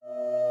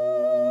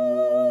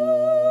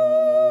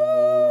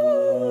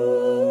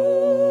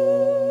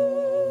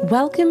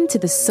Welcome to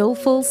the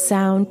Soulful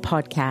Sound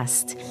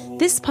podcast.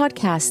 This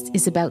podcast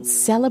is about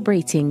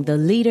celebrating the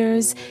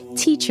leaders,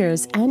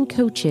 teachers, and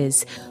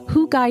coaches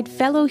who guide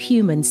fellow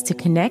humans to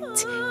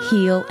connect,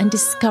 heal, and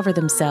discover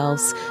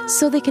themselves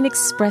so they can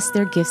express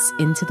their gifts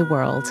into the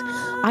world.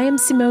 I am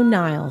Simone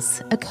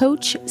Niles, a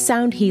coach,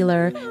 sound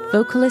healer,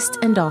 vocalist,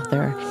 and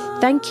author.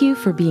 Thank you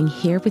for being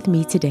here with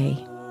me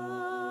today.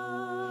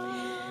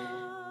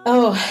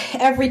 Oh,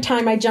 every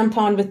time I jump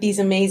on with these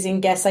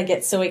amazing guests, I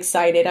get so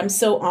excited. I'm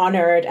so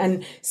honored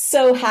and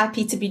so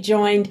happy to be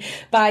joined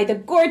by the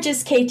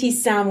gorgeous Katy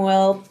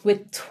Samwell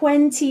with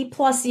 20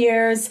 plus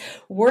years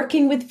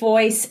working with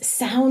voice,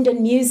 sound,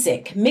 and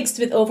music, mixed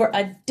with over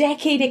a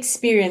decade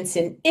experience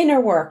in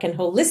inner work and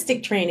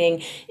holistic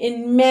training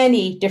in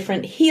many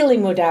different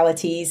healing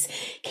modalities.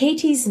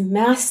 Katy's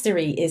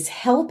mastery is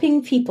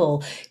helping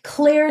people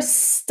clear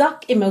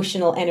stuck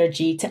emotional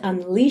energy to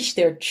unleash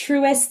their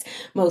truest,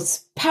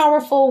 most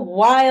powerful,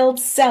 wild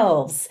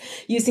selves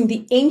using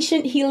the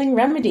ancient healing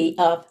remedy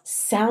of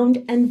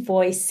sound and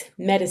voice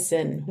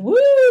medicine. Woo!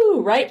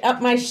 Right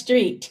up my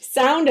street.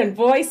 Sound and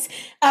voice,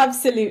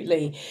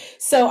 absolutely.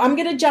 So I'm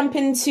going to jump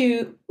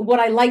into what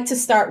I like to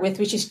start with,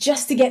 which is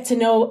just to get to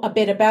know a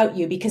bit about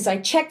you, because I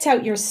checked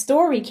out your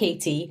story,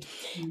 Katy,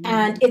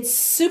 and it's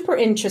super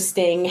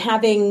interesting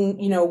having,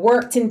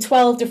 worked in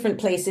 12 different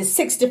places,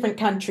 6 different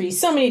countries,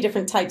 so many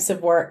different types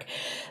of work.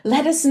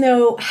 Let us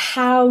know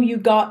how you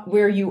got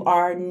where you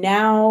are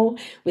now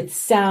with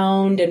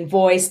sound and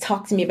voice.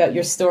 Talk to me about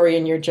your story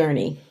and your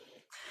journey.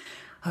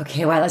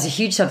 Okay, well, that's a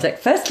huge subject.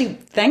 Firstly,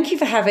 thank you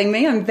for having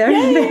me. I'm very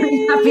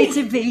happy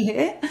to be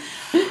here.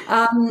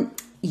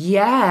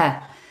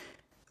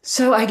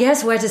 So I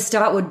guess where to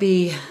start would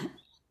be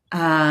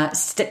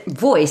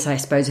voice, I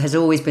suppose, has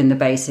always been the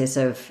basis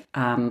of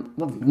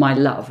my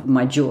love,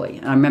 my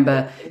joy. I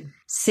remember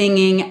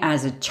singing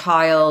as a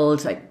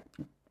child.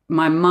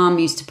 My mum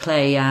used to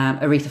play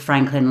Aretha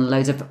Franklin and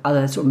loads of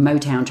other sort of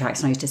Motown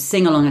tracks, and I used to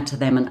sing along to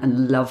them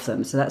and love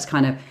them. So that's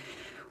kind of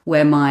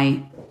where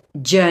my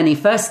journey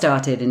first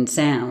started in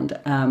sound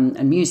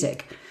and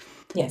music.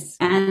 Yes.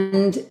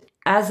 And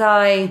as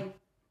I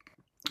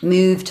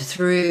moved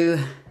through,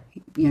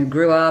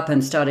 grew up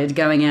and started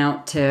going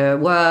out to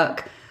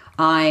work,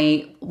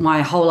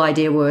 my whole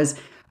idea was,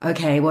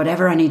 okay,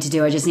 whatever I need to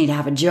do, I just need to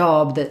have a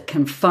job that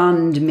can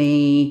fund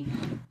me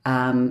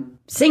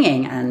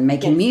singing and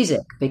making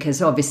music,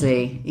 because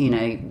obviously,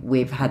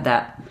 we've had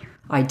that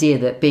idea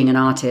that being an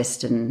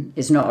artist and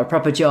is not a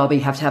proper job. You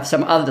have to have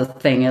some other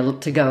thing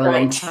to go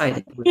alongside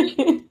it, which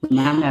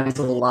now know is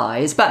all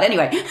lies. But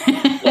anyway.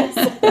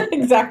 Yes,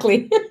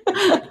 exactly.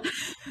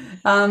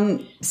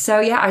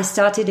 I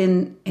started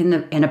in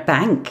a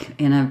bank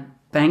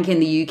in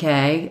the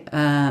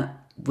UK.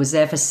 Was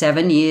there for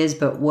 7 years,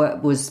 but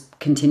was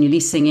continually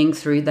singing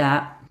through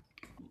that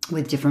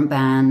with different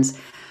bands.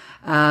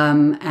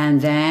 And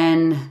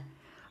then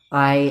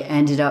I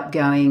ended up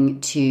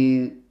going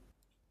to,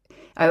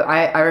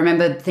 I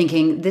remember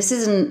thinking,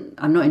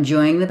 I'm not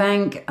enjoying the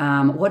bank.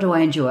 What do I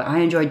enjoy? I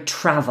enjoy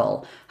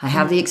travel. I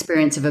have the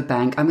experience of a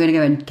bank. I'm going to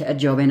go and get a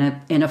job in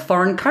a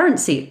foreign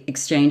currency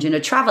exchange in a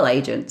travel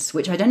agents,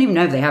 which I don't even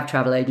know if they have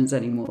travel agents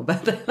anymore.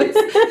 But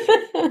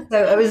so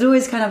I was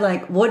always kind of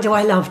like, what do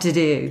I love to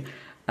do?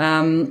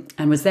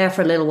 And was there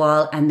for a little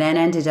while, and then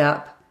ended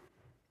up,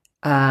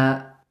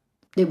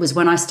 it was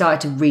when I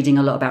started reading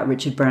a lot about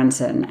Richard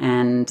Branson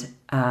and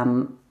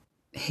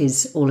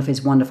all of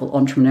his wonderful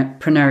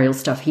entrepreneurial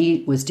stuff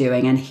he was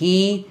doing. And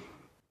he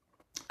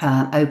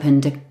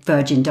opened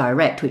Virgin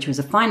Direct, which was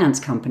a finance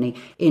company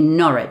in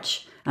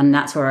Norwich. And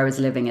that's where I was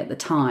living at the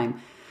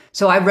time.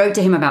 So I wrote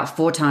to him about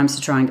 4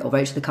 times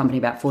wrote to the company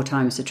about 4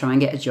 times to try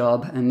and get a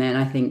job. And then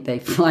I think they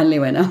finally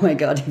went, oh my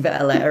God, you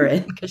better let her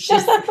in, because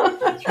she's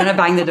trying to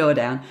bang the door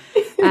down.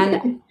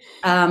 And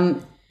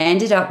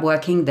ended up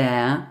working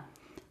there.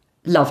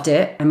 Loved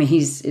it. I mean,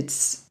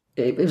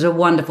 it was a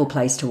wonderful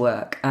place to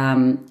work.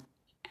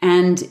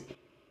 And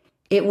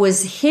it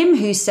was him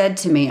who said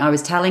to me, I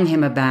was telling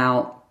him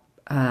about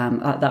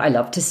that I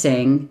love to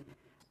sing,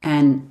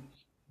 and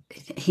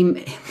he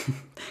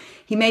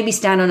made me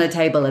stand on a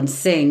table and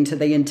sing to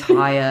the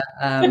entire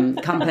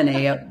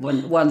company at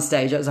one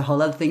stage. It was a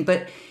whole other thing,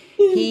 but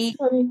it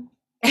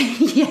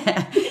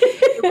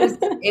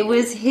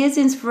was his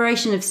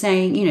inspiration of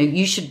saying,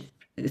 you should,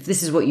 if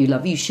this is what you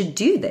love, you should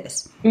do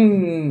this.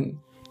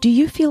 Do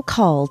you feel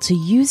called to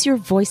use your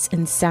voice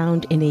and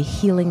sound in a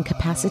healing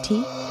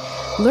capacity?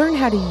 Learn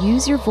how to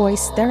use your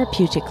voice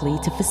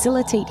therapeutically to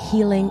facilitate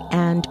healing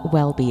and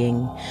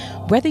well-being.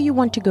 Whether you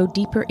want to go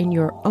deeper in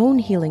your own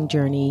healing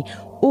journey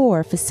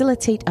or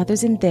facilitate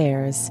others in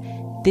theirs,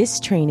 this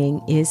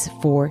training is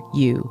for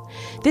you.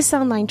 This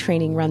online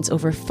training runs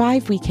over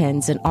 5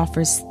 weekends and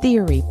offers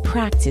theory,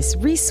 practice,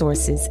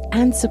 resources,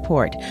 and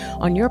support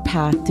on your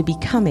path to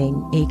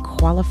becoming a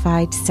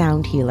qualified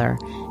sound healer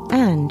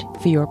and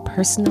for your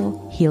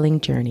personal healing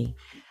journey.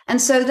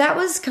 And so that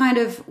was kind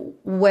of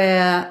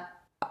where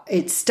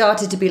it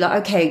started to be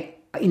like, okay,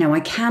 I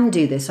can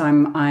do this.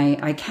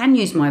 I can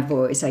use my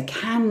voice. I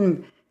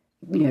can,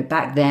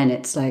 back then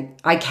it's like,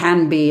 I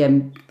can be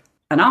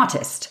an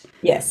artist.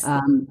 Yes.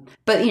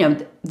 But,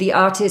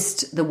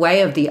 the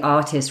way of the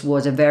artist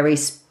was a very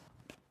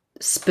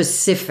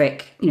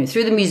specific,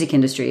 through the music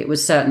industry, it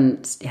was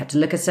certain, you had to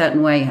look a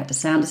certain way, you had to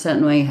sound a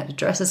certain way, you had to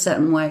dress a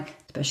certain way,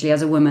 especially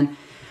as a woman.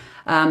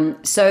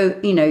 So,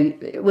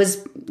 it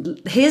was,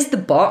 here's the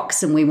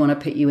box and we want to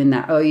put you in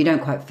that. Oh, you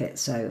don't quite fit.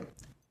 So,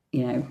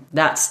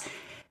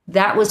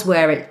 that was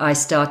where I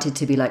started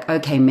to be like,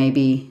 okay,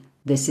 maybe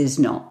this is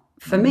not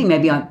for me.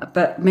 Maybe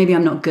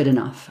I'm not good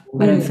enough.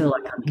 I don't feel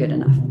like I'm good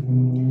enough.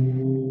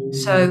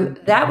 So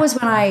that was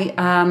when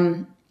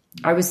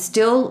I was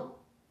still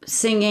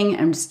singing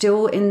and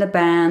still in the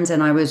bands,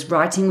 and I was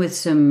writing with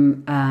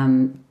some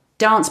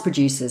dance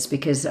producers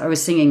because I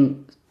was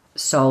singing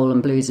soul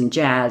and blues and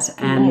jazz,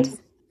 and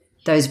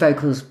those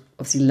vocals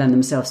obviously lend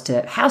themselves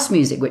to house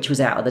music, which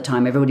was out at the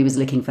time. Everybody was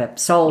looking for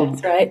soul.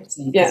 That's right.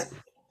 Yeah.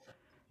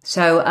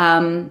 So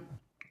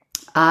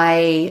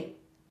I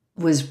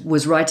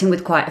was writing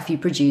with quite a few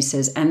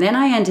producers, and then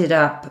I ended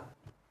up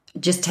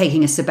just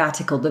taking a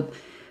sabbatical.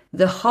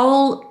 The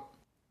whole,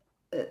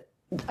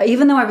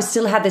 even though I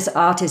still had this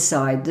artist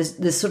side,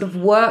 this sort of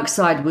work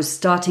side was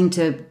starting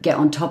to get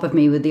on top of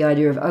me with the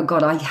idea of, oh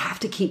God, I have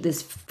to keep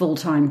this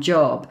full-time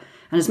job.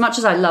 And as much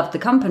as I loved the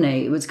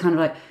company, it was kind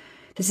of like,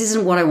 this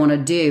isn't what I want to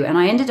do. And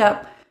I ended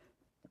up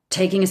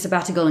taking a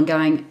sabbatical and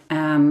going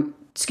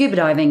scuba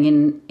diving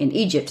in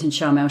Egypt, in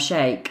Sharm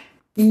el-Sheikh,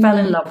 fell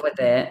in love with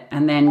it,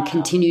 and then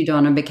continued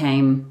on and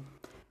became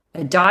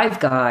a dive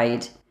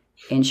guide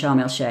in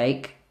Sharm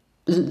el-Sheikh.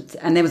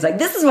 And then was like,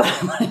 this is what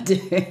I want to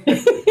do.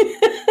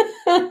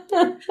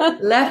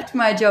 Left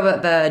my job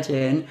at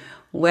Virgin,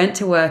 went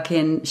to work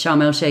in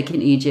Sharm el-Sheikh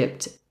in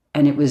Egypt,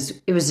 and it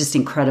was just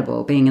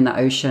incredible being in the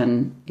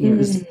ocean. It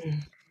was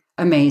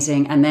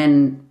amazing. And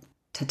then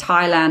to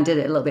Thailand, did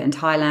it a little bit in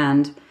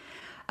Thailand.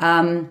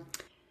 And,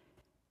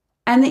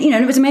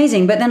 it was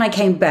amazing. But then I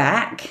came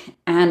back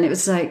and it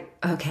was like,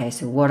 okay,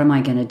 so what am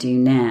I going to do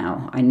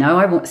now? I know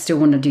I still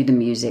want to do the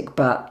music,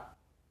 but,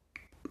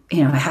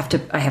 I have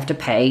to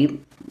pay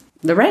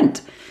the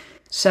rent.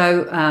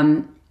 So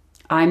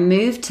I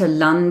moved to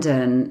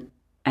London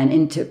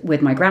and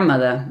with my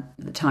grandmother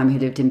at the time, who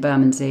lived in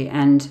Bermondsey.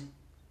 And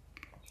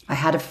I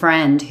had a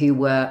friend who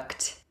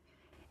worked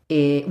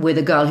with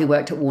a girl who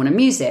worked at Warner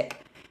Music.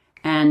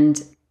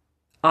 And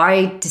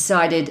I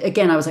decided,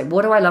 again, I was like,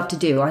 what do I love to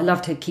do? I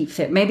love to keep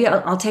fit. Maybe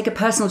I'll take a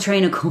personal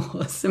trainer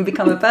course and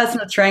become a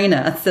personal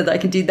trainer so that I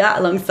can do that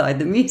alongside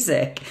the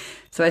music.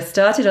 So I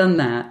started on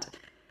that,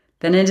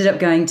 then ended up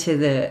going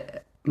to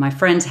my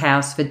friend's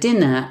house for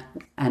dinner,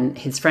 and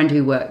his friend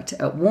who worked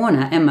at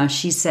Warner, Emma,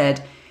 she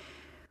said,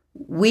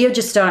 we are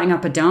just starting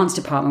up a dance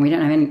department. We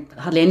don't know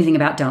hardly anything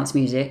about dance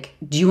music.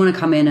 Do you want to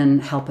come in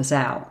and help us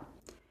out?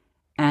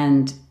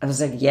 And I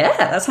was like, yeah,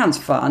 that sounds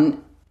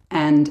fun.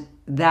 And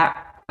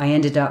I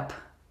ended up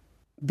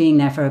being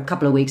there for a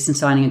couple of weeks and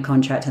signing a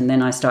contract, and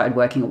then I started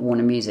working at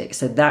Warner Music.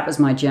 So that was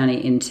my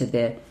journey into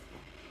the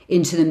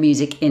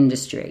music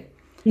industry.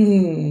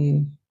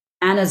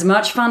 And as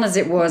much fun as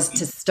it was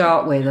to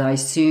start with, I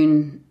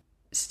soon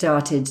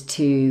started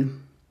to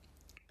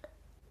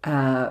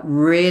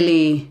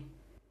really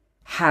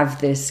have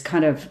this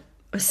kind of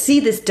see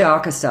this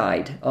darker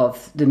side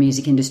of the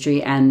music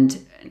industry and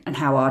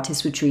how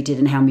artists were treated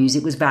and how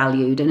music was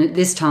valued. And at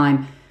this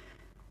time,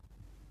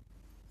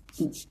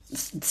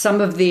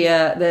 some of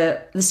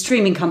the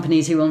streaming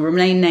companies who will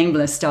remain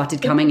nameless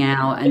started coming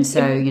out, and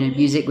so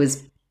music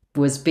was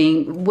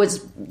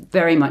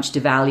very much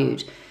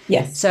devalued.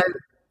 Yes. So,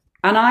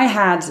 and I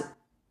had,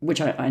 which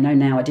I know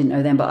now, I didn't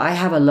know then, but I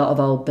have a lot of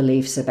old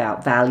beliefs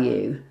about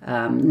value,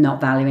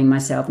 not valuing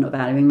myself, not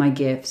valuing my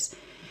gifts,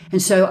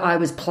 and so I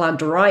was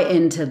plugged right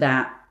into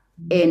that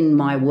in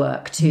my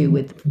work too,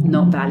 with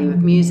not value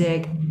of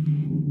music,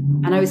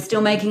 and I was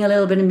still making a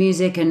little bit of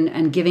music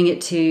and giving it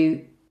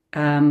to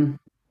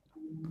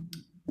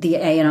the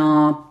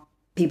A&R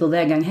people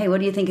there going, hey, what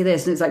do you think of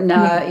this? And it's like,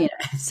 no,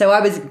 so I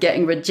was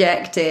getting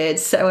rejected.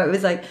 So it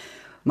was like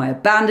my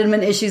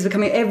abandonment issues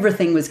were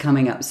everything was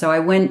coming up. So I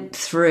went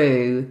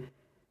through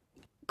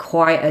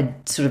quite a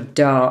sort of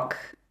dark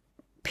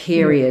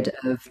period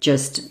of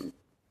just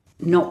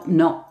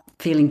not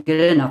feeling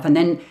good enough. And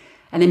then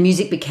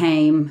music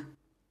became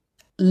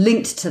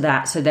linked to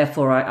that. So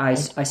therefore I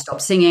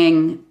stopped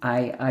singing.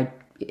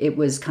 It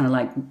was kind of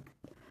like,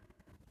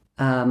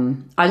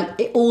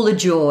 all the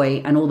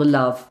joy and all the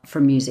love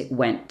from music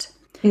went.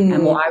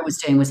 And what I was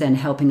doing was then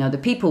helping other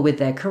people with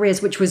their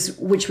careers, which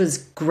was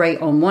great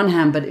on one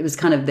hand, but it was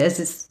kind of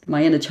this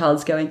my inner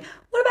child's going,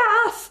 what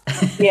about us?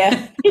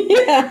 Yeah.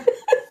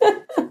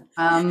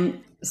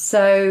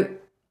 So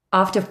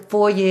after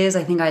 4 years,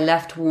 I think I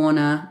left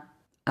Warner.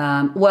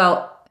 I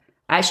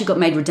actually got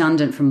made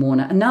redundant from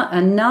Warner.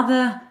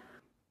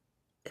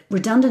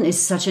 Redundant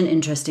is such an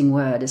interesting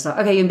word. It's like,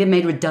 okay, you've been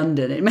made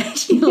redundant. It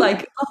makes you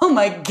like, oh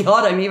my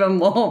God, I'm even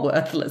more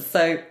worthless.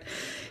 So,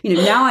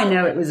 now I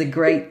know it was a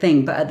great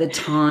thing, but at the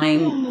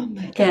time,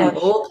 again,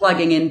 all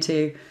plugging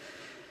into.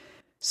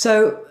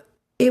 So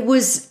it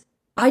was,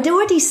 I'd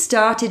already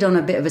started on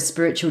a bit of a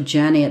spiritual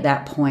journey at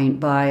that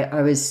point.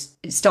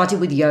 It started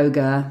with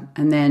yoga,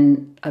 and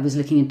then I was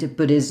looking into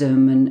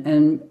Buddhism,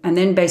 and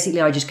then basically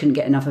I just couldn't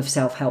get enough of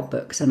self-help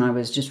books, and I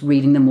was just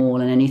reading them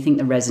all and anything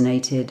that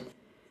resonated.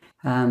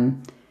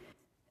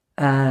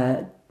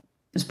 It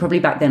was probably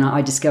back then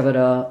I discovered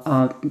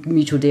our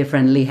mutual dear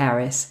friend Lee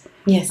Harris.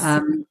 Yes.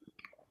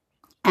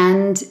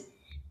 And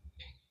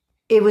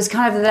it was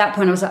kind of at that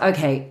point I was like,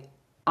 okay,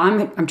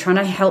 I'm trying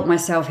to help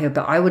myself here,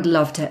 but I want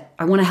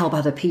to help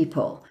other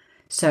people.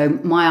 So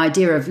my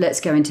idea of let's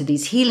go into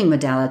these healing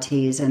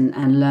modalities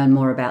and learn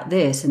more about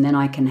this, and then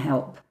I can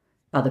help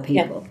other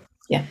people.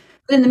 Yeah.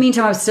 But in the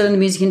meantime, I was still in the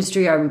music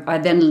industry. I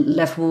then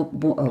left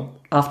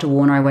after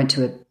Warner. I went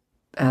to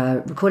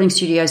a recording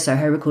studio.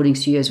 Soho Recording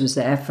Studios, was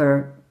there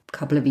for a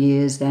couple of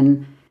years,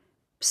 then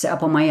set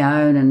up on my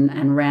own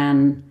and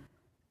ran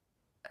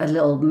a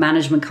little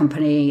management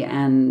company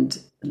and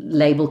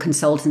label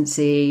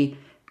consultancy.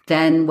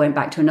 Then went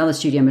back to another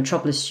studio,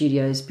 Metropolis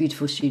Studios,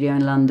 beautiful studio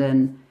in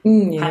London.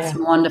 Had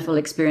some wonderful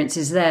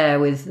experiences there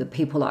with the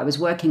people that I was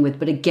working with.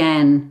 But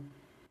again,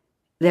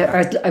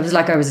 I was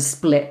like I was a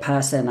split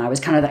person. I was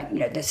kind of like,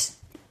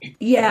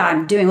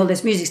 I'm doing all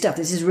this music stuff.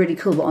 This is really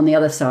cool. But on the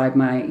other side,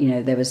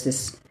 there was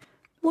this,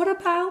 what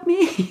about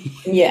me?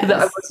 Yes.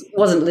 that I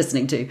wasn't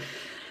listening to.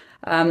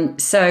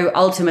 So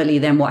ultimately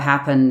then what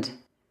happened,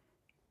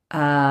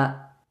 I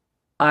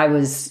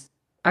was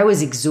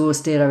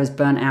exhausted. I was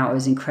burnt out. I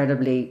was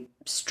incredibly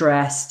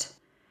stressed.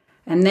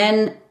 And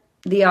then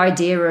the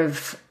idea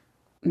of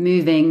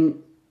moving,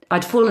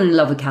 I'd fallen in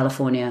love with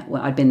California.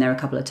 Well, I'd been there a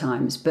couple of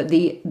times, but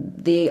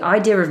the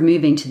idea of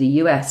moving to the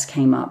US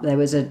came up. There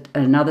was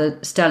another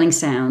Sterling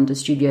Sound, a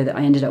studio that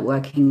I ended up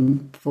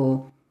working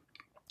for,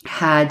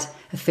 had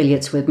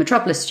affiliates with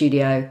Metropolis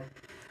Studio.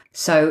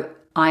 So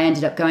I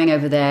ended up going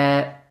over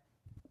there,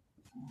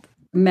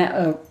 met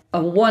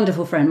a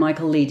wonderful friend,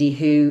 Michael Leedy,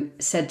 who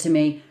said to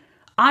me,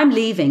 I'm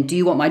leaving. Do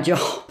you want my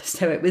job?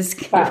 So it was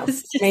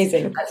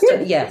amazing.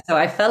 So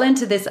I fell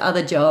into this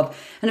other job.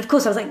 And of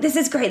course I was like, this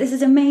is great. This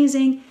is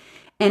amazing.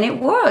 And it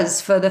was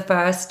for the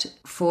first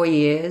 4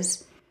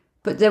 years.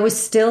 But there was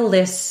still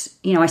this,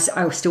 I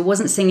still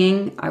wasn't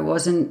singing. I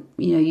wasn't,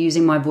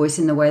 using my voice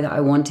in the way that I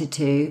wanted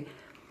to.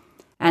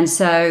 And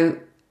so,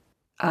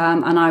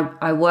 and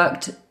I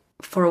worked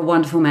for a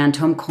wonderful man,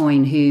 Tom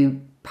Coyne,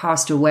 who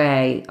passed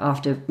away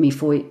after me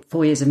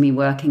 4 years of me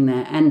working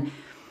there. And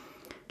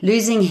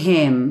losing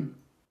him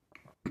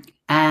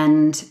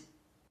and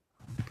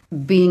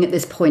being at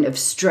this point of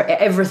stress,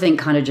 everything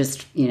kind of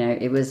just,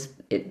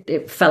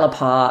 it fell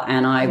apart,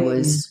 and I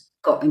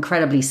got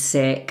incredibly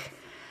sick.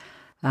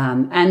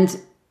 And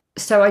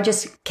so I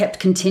just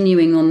kept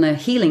continuing on the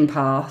healing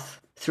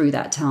path through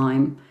that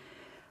time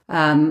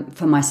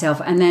for myself.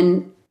 And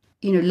then,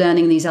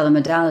 learning these other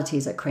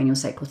modalities like cranial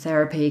sacral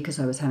therapy, because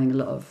I was having a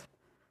lot of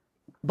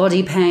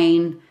body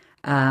pain,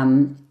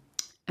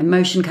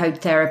 emotion code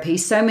therapy,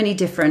 so many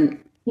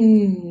different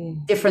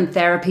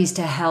therapies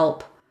to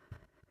help.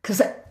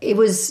 Because it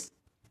was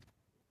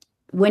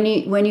when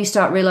you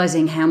start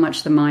realizing how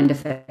much the mind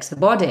affects the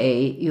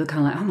body, you're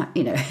kind of like, oh my,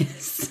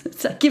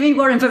 it's like, give me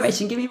more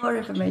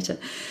information.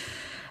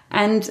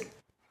 And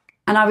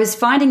I was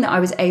finding that I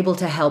was able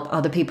to help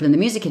other people in the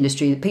music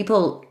industry,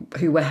 people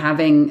who were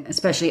having,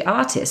 especially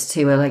artists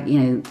who were like,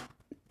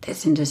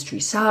 this industry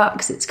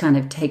sucks. It's kind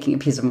of taking a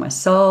piece of my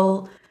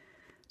soul.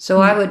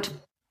 So I would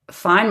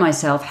find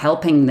myself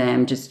helping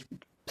them just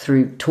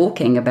through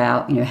talking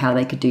about, how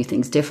they could do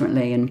things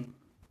differently.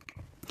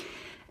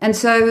 And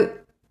so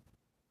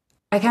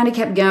I kind of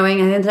kept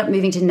going. I ended up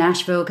moving to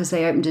Nashville because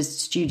they opened a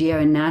studio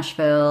in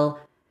Nashville,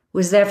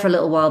 was there for a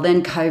little while.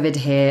 Then COVID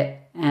hit.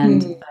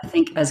 And I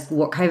think as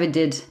what COVID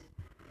did,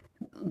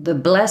 the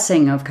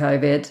blessing of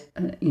COVID,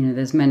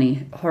 there's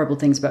many horrible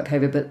things about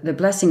COVID, but the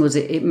blessing was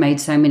it made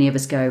so many of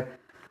us go,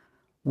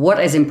 what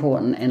is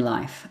important in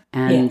life?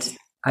 And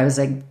I was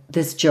like,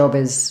 this job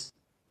is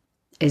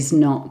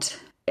not,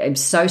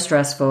 it's so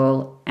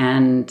stressful.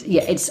 And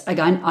it's like,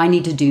 I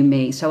need to do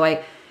me. So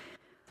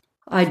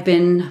I'd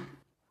been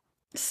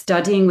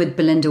studying with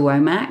Belinda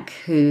Womack,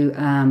 who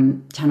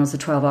channels the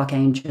 12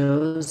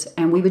 Archangels.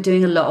 And we were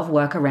doing a lot of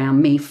work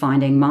around me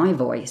finding my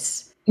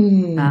voice.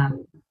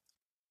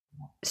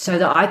 So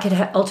that I could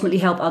ultimately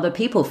help other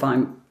people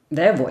find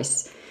their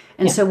voice.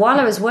 And so while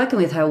I was working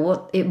with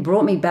her, it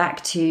brought me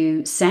back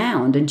to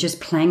sound and just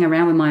playing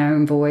around with my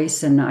own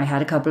voice. And I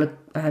had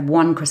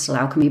one Crystal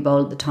Alchemy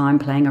bowl at the time,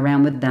 playing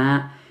around with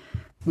that,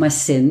 my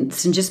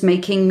synths, and just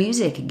making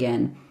music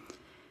again.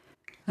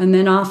 And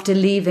then after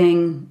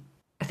leaving,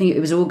 I think it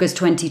was August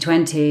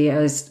 2020,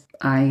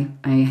 I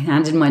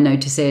handed my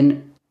notice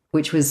in,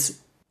 which was,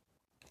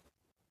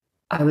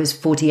 I was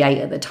 48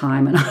 at the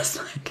time, and I was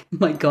like, oh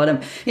my God,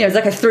 it was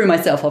like I threw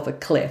myself off a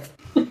cliff.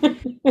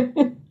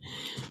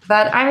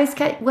 But I was,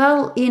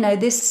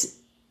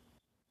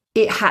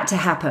 it had to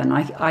happen.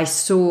 I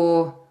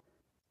saw,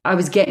 I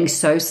was getting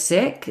so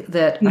sick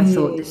that I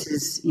thought this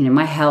is,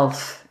 my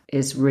health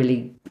is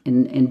really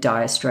in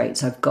dire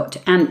straits. I've got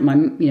to, and my,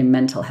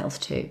 mental health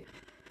too.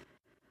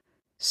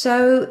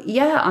 So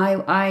yeah,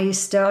 I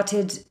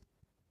started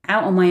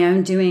out on my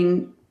own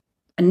doing.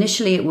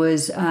 Initially, it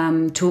was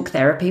talk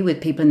therapy with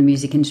people in the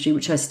music industry,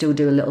 which I still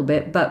do a little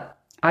bit. But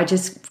I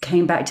just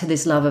came back to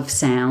this love of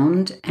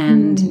sound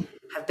and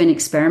have been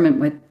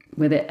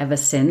with it ever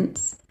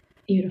since.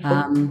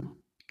 Beautiful.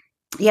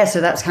 Yeah,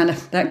 so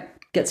that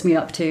gets me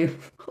up to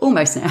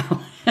almost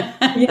now.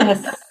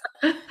 Yes.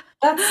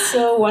 That's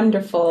so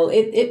wonderful.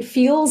 It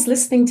feels,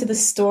 listening to the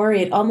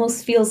story, it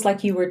almost feels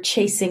like you were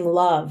chasing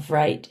love,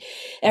 right?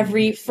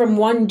 From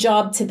one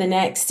job to the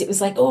next, it was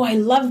like, oh, I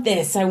love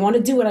this. I want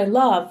to do what I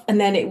love.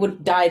 And then it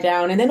would die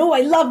down. And then, oh,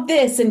 I love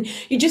this. And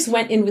you just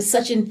went in with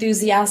such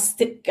enthusiasm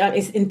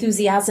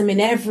in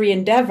every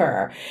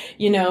endeavor.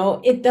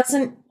 It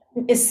doesn't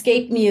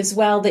escaped me as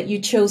well that you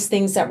chose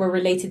things that were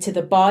related to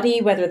the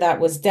body, whether that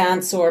was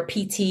dance or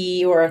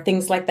PT or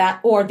things like that,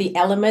 or the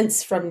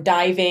elements from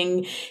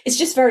diving. It's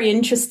just very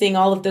interesting,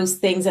 all of those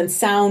things. And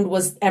sound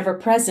was ever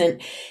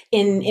present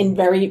in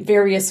very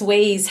various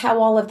ways,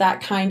 how all of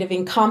that kind of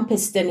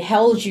encompassed and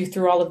held you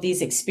through all of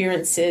these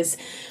experiences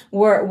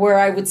where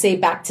I would say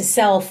back to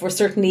self, were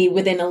certainly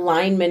within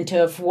alignment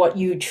of what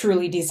you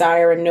truly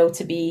desire and know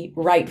to be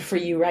right for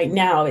you right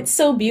now. It's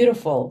so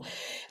beautiful.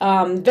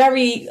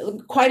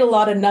 Quite a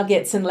lot of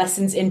nuggets and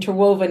lessons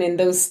interwoven in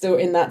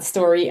in that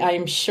story, I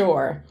am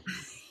sure.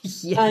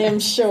 Yeah. I am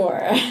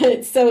sure.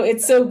 It's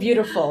so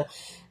beautiful.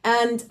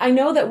 And I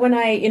know that when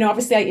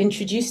obviously I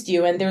introduced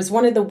you, and there's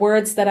one of the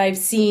words that I've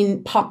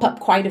seen pop up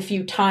quite a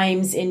few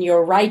times in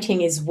your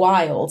writing is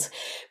wild,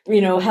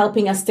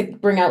 helping us to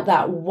bring out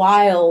that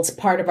wild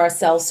part of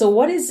ourselves. So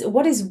what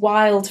is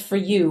wild for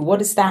you? What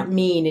does that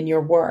mean in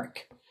your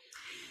work?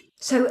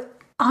 So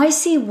I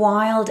see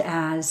wild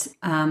as,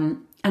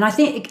 and I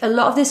think a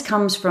lot of this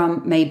comes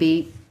from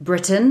maybe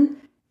Britain,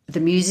 the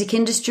music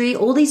industry,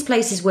 all these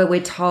places where we're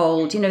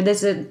told,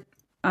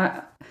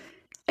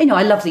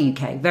 I love the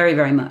UK very,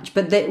 very much,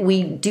 but that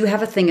we do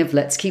have a thing of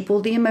let's keep all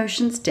the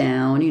emotions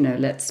down,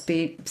 let's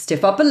be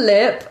stiff upper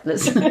lip.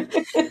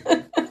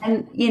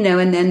 And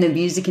then the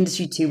music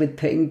industry too, with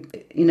putting,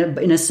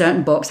 in a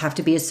certain box, have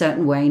to be a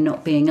certain way,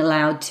 not being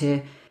allowed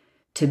to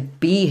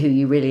be who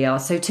you really are.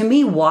 So to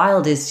me,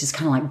 wild is just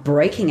kind of like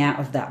breaking out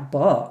of that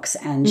box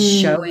and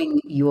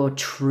showing your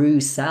true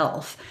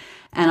self.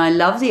 And I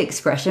love the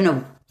expression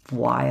of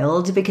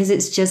wild because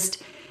it's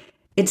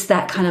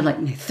that kind of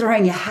like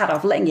throwing your hat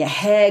off, letting your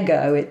hair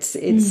go. It's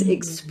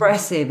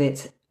expressive.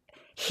 It's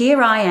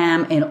here I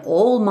am in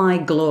all my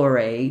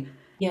glory.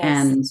 Yes.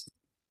 And,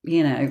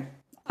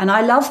 and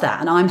I love that.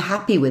 And I'm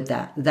happy with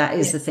that. That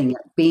is the thing,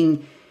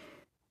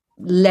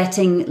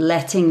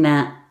 letting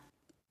that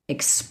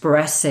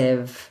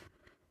expressive,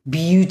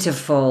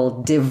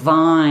 beautiful,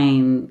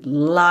 divine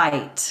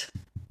light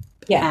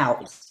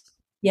out.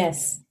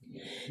 Yes.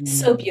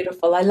 So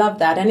beautiful. I love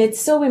that. And it's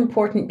so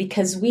important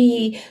because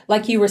we,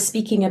 like you were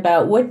speaking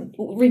about,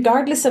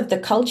 regardless of the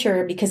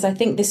culture, because I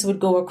think this would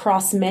go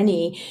across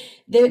many,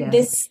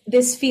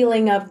 this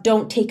feeling of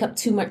don't take up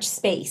too much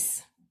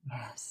space.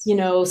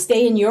 Yes.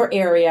 Stay in your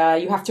area.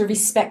 You have to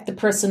respect the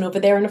person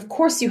over there. And of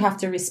course you have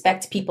to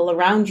respect people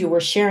around you. We're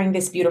sharing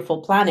this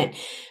beautiful planet,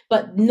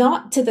 but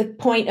not to the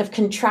point of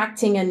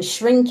contracting and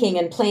shrinking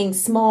and playing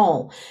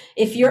small.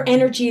 If your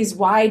energy is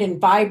wide and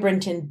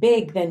vibrant and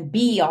big, then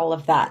be all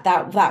of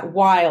that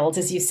wild,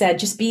 as you said,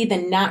 just be the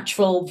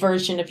natural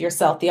version of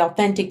yourself, the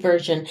authentic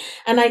version.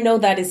 And I know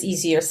that is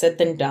easier said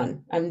than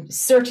done. I'm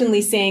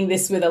certainly saying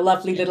this with a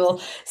lovely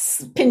little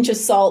pinch of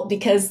salt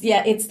because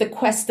it's the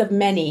quest of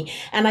many.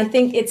 And I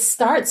think it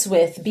starts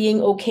with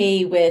being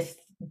okay with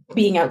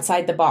being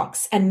outside the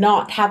box and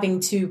not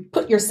having to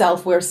put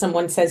yourself where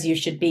someone says you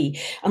should be,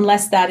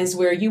 unless that is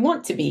where you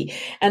want to be.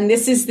 And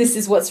this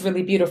is what's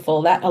really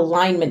beautiful. That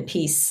alignment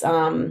piece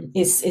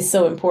is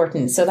so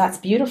important. So that's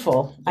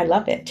beautiful. I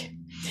love it.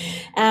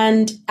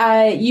 And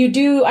I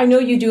know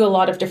you do a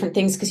lot of different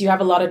things because you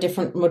have a lot of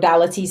different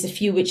modalities, a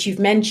few which you've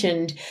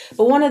mentioned.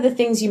 But one of the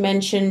things you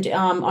mentioned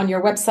on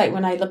your website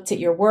when I looked at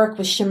your work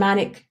was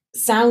shamanic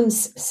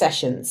sounds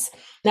sessions.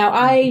 Now,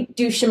 I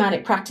do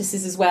shamanic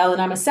practices as well,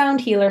 and I'm a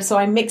sound healer, so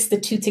I mix the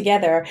two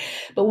together.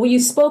 But when you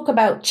spoke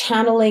about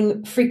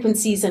channeling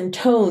frequencies and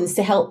tones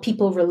to help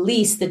people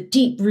release the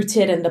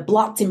deep-rooted and the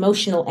blocked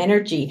emotional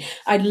energy,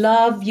 I'd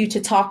love you to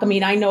talk. I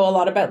mean, I know a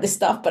lot about this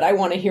stuff, but I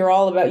want to hear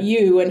all about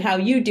you and how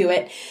you do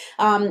it,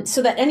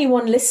 so that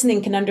anyone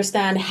listening can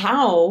understand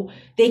how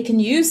they can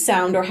use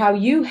sound or how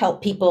you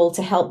help people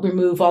to help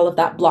remove all of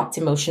that blocked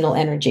emotional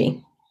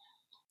energy.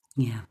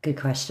 Yeah, good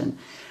question.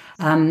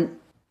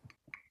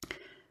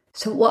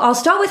 So I'll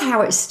start with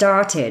how it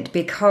started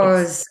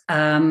because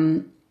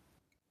it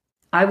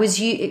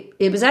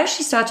was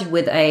actually started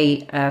with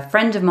a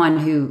friend of mine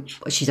who,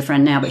 she's a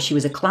friend now, but she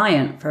was a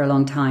client for a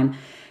long time.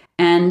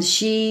 And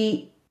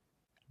we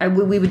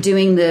were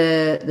doing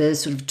the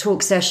sort of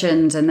talk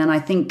sessions. And then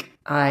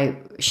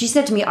she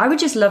said to me, I would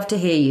just love to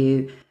hear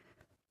you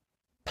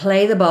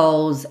play the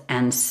bowls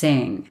and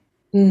sing.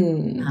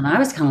 And I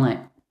was kind of like,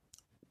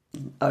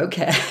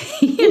 okay,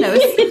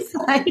 it's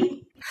like,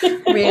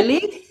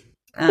 really?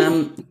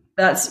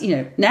 That's,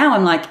 now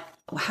I'm like,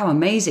 how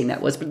amazing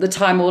that was. But at the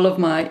time, all of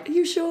my, are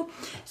you sure?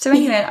 So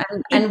anyway,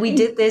 and we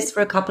did this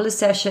for a couple of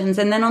sessions.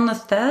 And then on the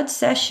third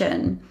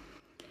session,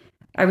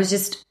 I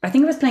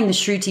think I was playing the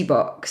Shruti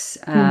box.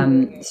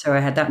 So I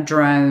had that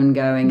drone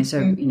going. So,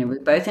 we were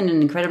both in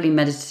an incredibly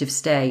meditative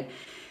state.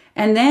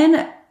 And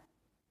then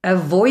a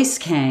voice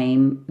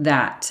came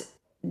that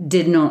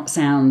did not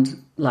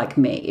sound like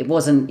me. It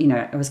wasn't,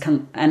 it was kind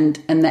of, and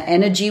the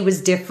energy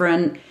was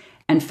different.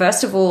 And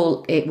first of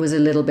all, it was a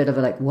little bit of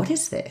a like, what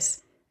is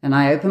this? And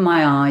I opened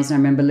my eyes and I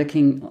remember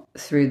looking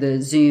through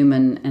the Zoom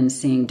and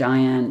seeing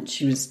Diane.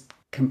 She was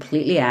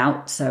completely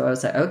out. So I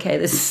was like,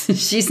 okay,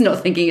 she's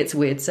not thinking it's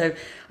weird. So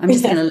I'm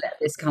just going to let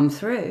this come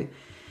through.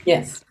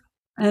 Yes.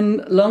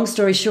 And long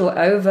story short,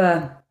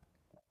 over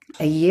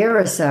a year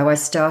or so, I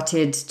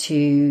started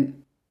to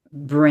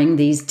bring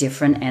these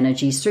different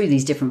energies through,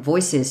 these different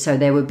voices. So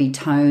there would be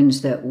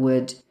tones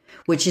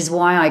which is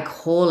why I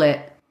call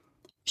it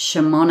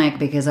shamanic,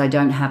 because I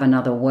don't have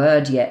another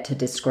word yet to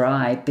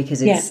describe,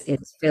 because it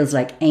feels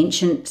like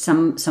ancient.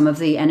 Some of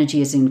the energy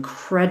is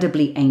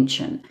incredibly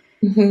ancient,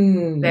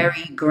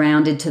 very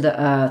grounded to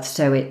the earth.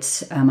 So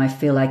it's, I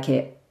feel like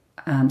it,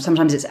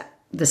 sometimes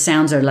the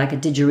sounds are like a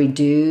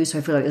didgeridoo. So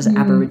I feel like there's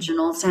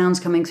Aboriginal sounds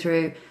coming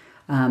through,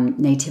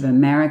 Native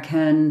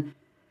American,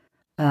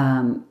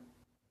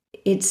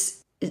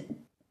 it's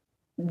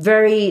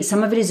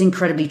some of it is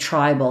incredibly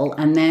tribal.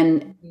 And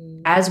then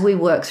as we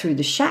work through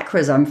the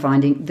chakras, I'm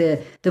finding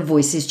the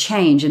voices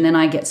change. And then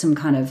I get some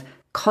kind of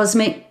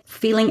cosmic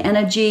feeling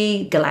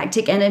energy,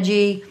 galactic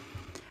energy,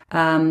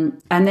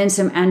 and then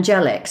some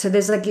angelic. So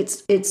there's like,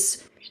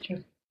 it's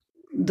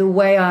the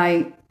way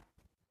I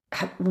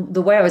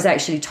was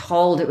actually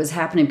told it was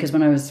happening, because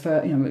when I was,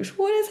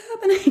 what is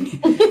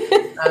happening?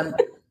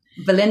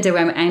 Belinda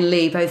and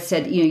Lee both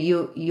said,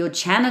 you're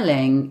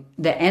channeling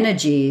the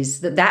energies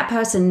that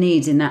person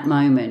needs in that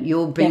moment.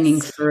 You're bringing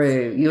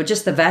through, you're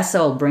just the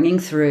vessel bringing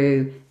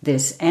through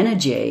this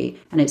energy,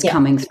 and it's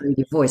coming through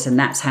your voice, and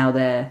that's how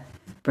they're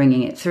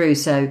bringing it through.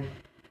 So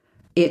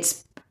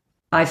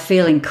I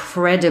feel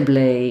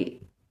incredibly,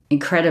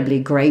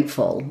 incredibly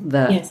grateful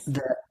that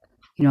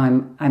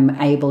I'm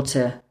able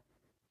to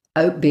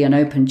be an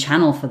open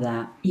channel for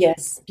that.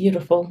 Yes,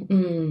 beautiful.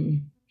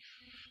 And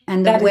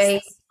the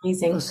way.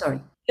 Amazing. Oh,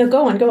 sorry. No,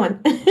 go on.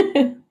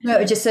 No,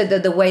 I just said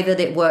that the way that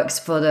it works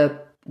for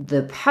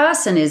the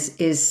person is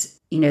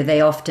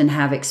they often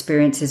have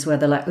experiences where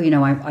they're like,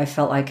 I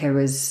felt like I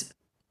was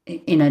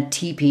in a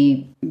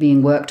teepee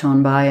being worked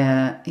on by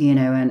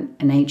an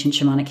ancient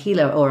shamanic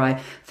healer, or I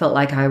felt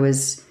like I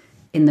was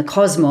in the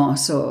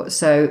cosmos, or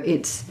so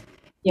it's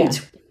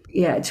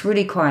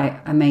really quite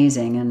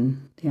amazing.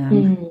 And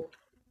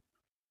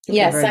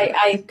yes,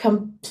 I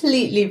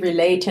completely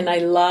relate, and I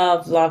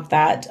love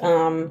that.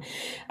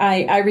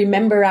 I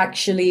remember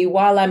actually,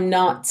 while I'm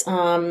not,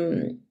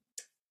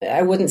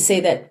 I wouldn't say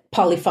that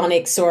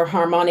polyphonics or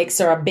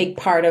harmonics are a big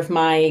part of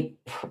my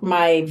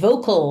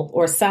vocal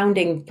or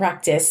sounding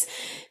practice.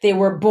 They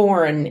were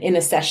born in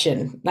a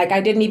session. Like,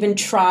 I didn't even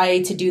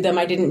try to do them.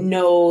 I didn't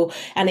know,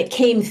 and it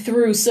came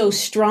through so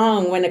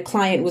strong when a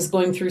client was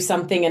going through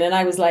something, and then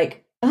I was like,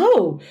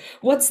 oh,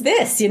 what's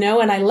this? And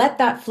I let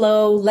that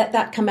flow, let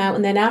that come out.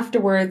 And then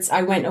afterwards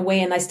I went away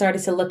and I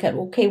started to look at,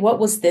 okay, what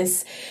was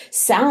this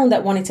sound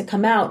that wanted to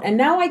come out? And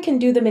now I can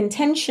do them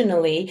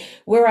intentionally,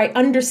 where I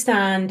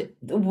understand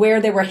where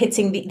they were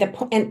hitting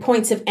the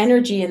points of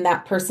energy in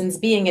that person's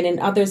being, and in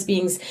others'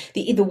 beings,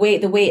 the way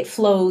it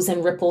flows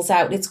and ripples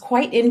out. It's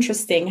quite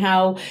interesting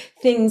how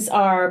things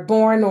are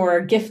born or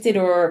gifted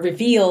or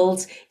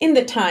revealed in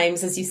the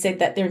times, as you said,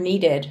 that they're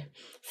needed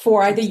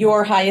for either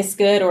your highest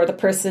good or the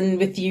person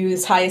with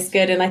you's highest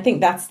good. And I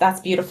think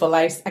that's beautiful.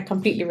 I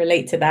completely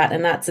relate to that.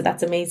 And that's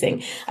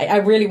amazing. I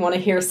really want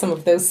to hear some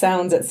of those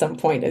sounds at some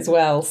point as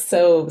well.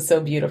 So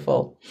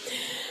beautiful.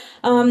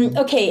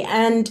 Okay.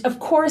 And of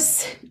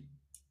course,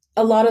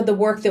 a lot of the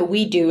work that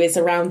we do is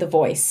around the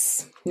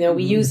voice.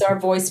 We use our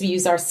voice, we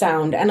use our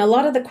sound. And a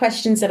lot of the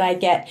questions that I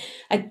get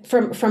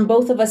from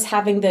both of us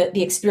having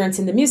the experience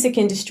in the music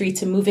industry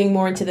to moving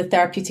more into the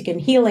therapeutic and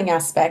healing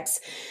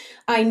aspects,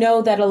 I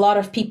know that a lot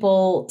of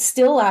people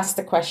still ask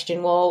the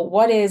question, well,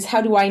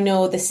 how do I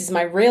know this is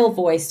my real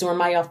voice or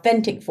my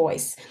authentic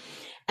voice?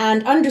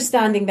 And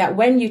understanding that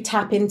when you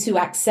tap into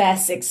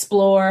access,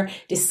 explore,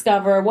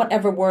 discover,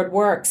 whatever word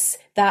works,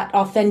 that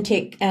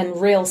authentic and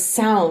real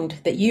sound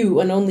that you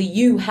and only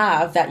you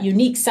have, that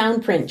unique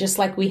sound print, just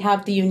like we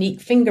have the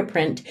unique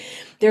fingerprint,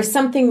 there's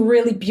something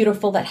really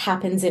beautiful that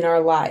happens in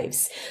our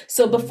lives.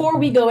 So before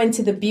we go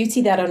into the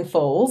beauty that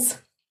unfolds,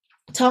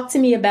 talk to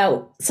me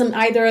about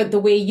either the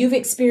way you've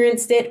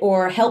experienced it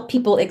or help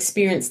people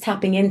experience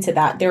tapping into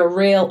that, their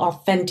real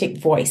authentic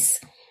voice.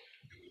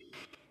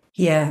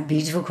 Yeah,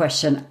 beautiful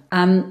question.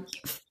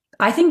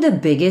 I think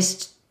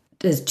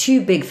there's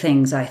two big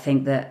things, I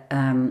think, that,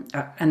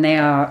 and they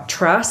are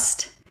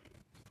trust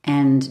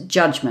and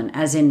judgment,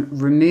 as in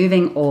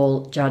removing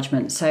all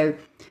judgment. So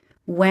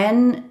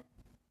when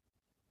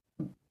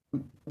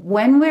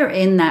we're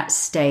in that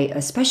state,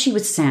 especially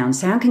with sound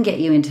can get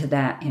you into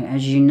that,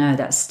 as you know,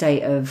 that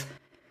state of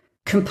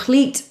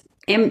complete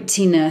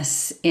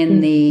emptiness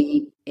in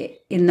the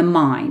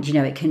mind. You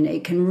know, it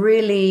can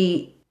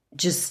really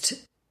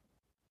just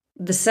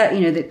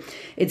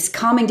it's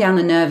calming down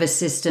the nervous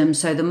system,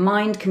 so the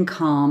mind can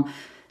calm.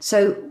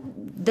 So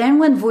then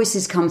when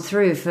voices come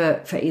through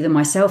for either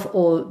myself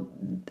or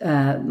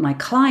my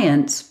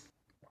clients,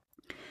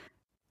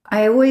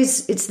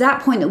 it's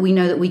that point that we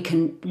know that we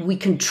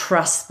can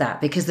trust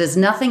that, because there's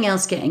nothing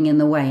else getting in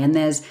the way. And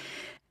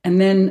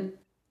then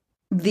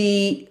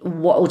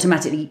what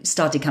automatically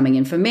started coming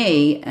in for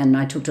me, and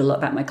I talked a lot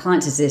about my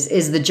clients,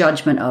 is the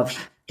judgment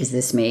of, is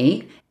this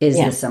me? Is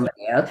this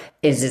somebody else?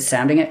 Is it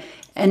sounding it?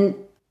 And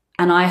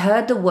I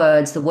heard the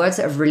words that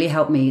have really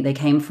helped me. They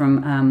came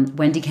from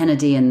Wendy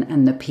Kennedy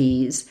and the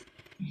Peas.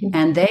 Mm-hmm.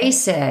 And they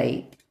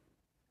say,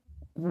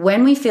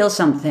 when we feel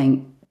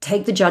something,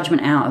 take the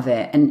judgment out of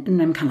it. And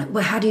I'm kind of like,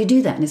 well, how do you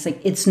do that? And it's like,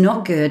 it's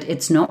not good.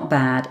 It's not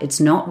bad. It's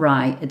not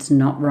right. It's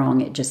not wrong.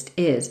 It just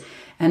is.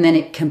 And then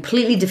it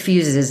completely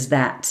diffuses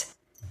that,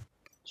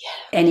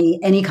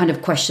 any kind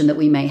of question that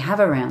we may have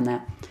around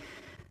that.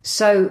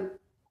 So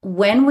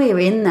when we're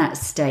in that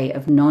state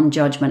of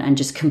non-judgment and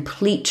just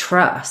complete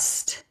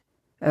trust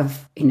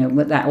of,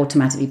 what that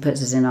automatically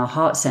puts us in our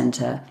heart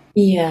center.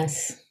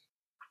 Yes.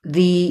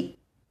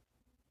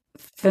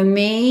 For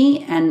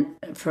me, and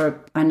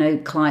for, I know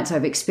clients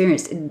I've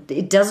experienced,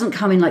 it doesn't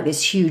come in like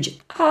this huge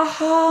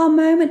aha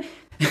moment.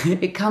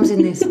 It comes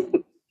in this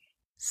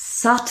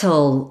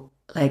subtle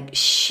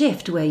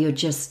shift where you're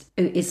just,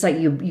 it's like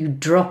you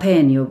drop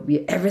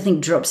in,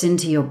 everything drops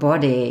into your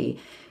body.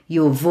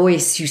 Your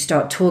voice, you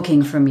start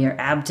talking from your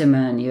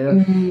abdomen. Your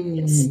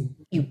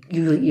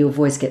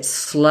voice gets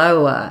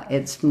slower.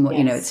 It's more,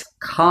 it's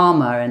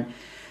calmer,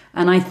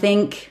 and I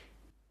think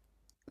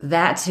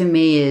that to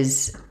me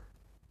is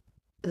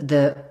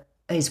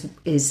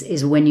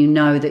when you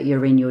know that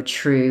you're in your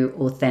true,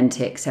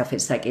 authentic self.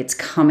 It's like it's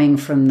coming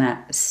from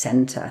that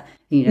center.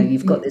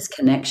 You've got this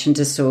connection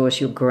to source.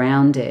 You're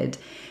grounded,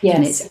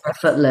 and it's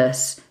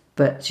effortless,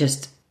 but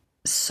just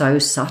so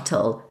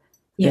subtle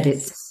that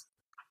it's.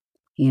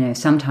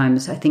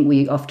 Sometimes I think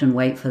we often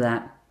wait for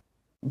that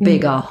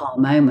big aha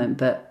moment,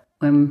 but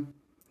when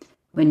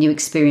you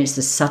experience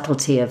the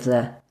subtlety of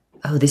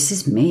this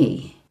is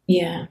me.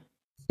 Yeah.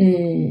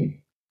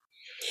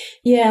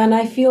 Yeah, and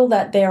I feel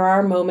that there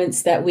are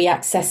moments that we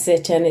access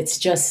it and it's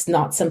just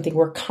not something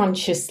we're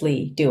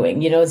consciously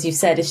doing. As you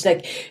said, it's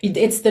like,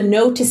 it's the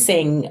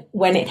noticing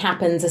when it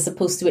happens as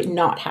opposed to it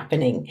not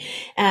happening.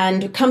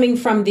 And coming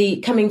from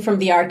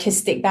the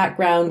artistic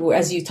background,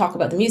 as you talk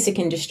about the music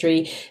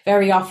industry,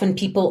 very often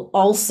people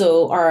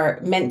also are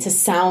meant to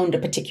sound a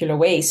particular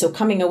way. So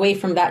coming away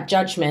from that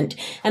judgment,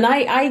 and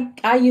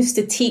I used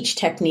to teach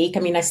technique. I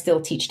mean, I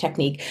still teach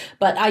technique,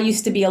 but I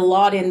used to be a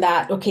lot in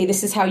that, okay,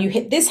 this is how you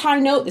hit this high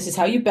note. This is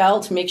how you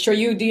belt, make sure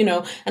you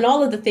do, and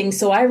all of the things.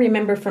 So I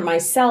remember for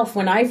myself,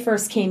 when I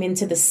first came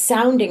into the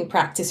sounding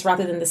practice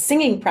rather than the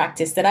singing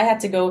practice, that I had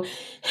to go,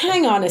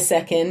 hang on a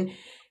second.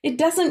 It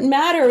doesn't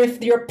matter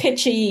if you're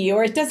pitchy,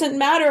 or it doesn't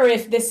matter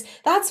if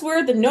that's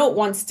where the note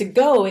wants to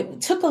go.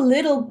 It took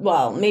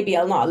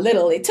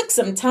it took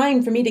some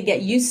time for me to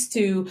get used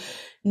to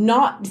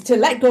not to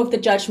let go of the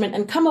judgment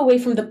and come away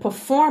from the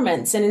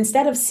performance. And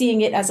instead of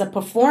seeing it as a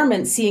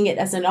performance, seeing it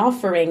as an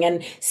offering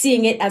and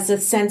seeing it as a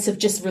sense of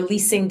just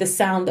releasing the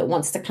sound that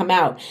wants to come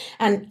out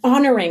and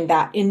honoring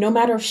that in no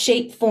matter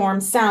shape, form,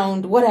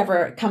 sound,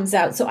 whatever comes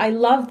out. So I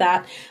love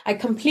that. I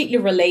completely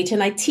relate.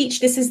 And I teach,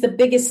 this is the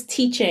biggest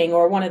teaching,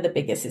 or one of the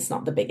biggest, it's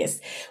not the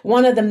biggest,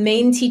 one of the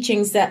main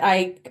teachings that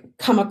I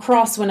come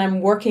across when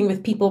I'm working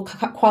with people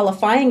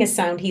qualifying as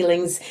sound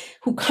healings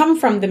who come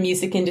from the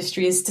music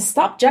industry is to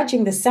stop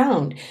judging the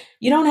sound.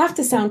 You don't have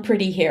to sound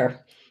pretty here.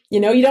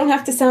 You don't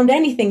have to sound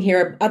anything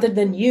here other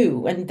than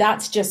you. And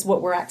that's just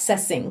what we're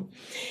accessing.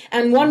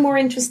 And one more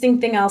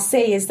interesting thing I'll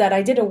say is that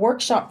I did a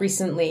workshop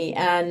recently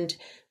and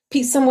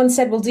someone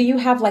said, well, do you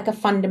have like a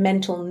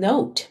fundamental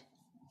note?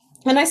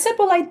 And I said,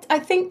 well, I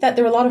think that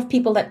there are a lot of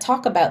people that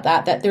talk about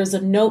that there's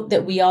a note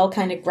that we all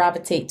kind of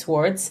gravitate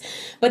towards,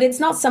 but it's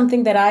not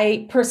something that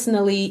I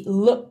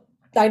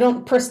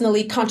don't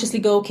personally consciously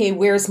go, okay,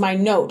 where's my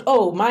note?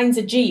 Oh, mine's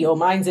a G. Oh,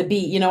 mine's a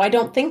B. I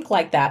don't think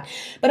like that,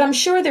 but I'm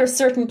sure there are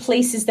certain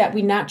places that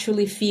we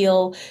naturally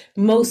feel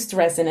most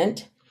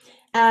resonant.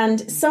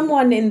 And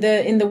someone in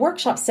the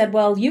workshop said,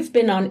 well, you've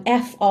been on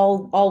F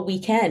all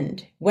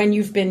weekend when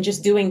you've been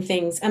just doing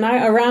things and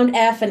around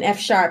F and F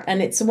sharp.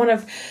 And it's one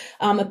of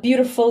a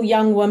beautiful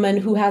young woman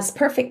who has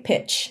perfect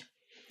pitch.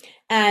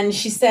 And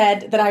she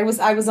said that I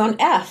was on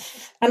F.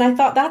 And I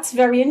thought that's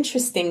very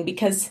interesting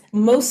because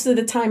most of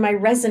the time I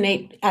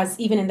resonate, as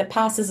even in the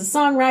past as a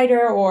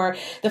songwriter, or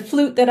the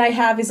flute that I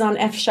have is on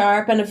F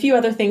sharp and a few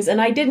other things. And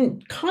I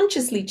didn't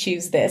consciously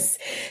choose this.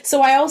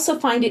 So I also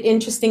find it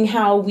interesting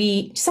how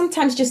we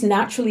sometimes just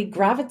naturally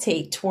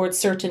gravitate towards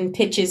certain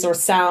pitches or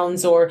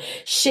sounds or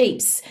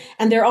shapes,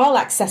 and they're all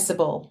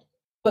accessible.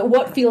 But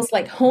what feels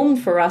like home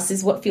for us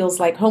is what feels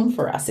like home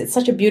for us. It's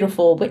such a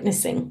beautiful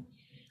witnessing.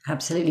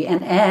 Absolutely.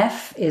 And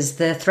F is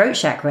the throat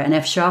chakra and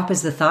F sharp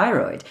is the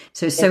thyroid.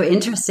 So it's so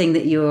interesting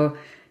that you're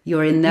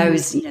you're in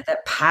those,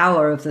 that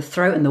power of the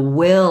throat and the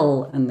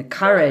will and the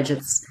courage.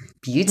 It's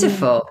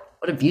beautiful.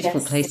 What a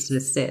beautiful place to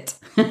sit.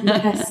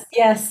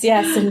 Yes.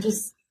 And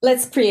just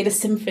let's create a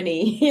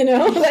symphony,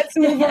 let's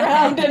move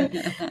around.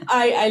 And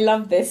I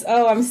love this.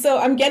 Oh,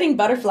 I'm getting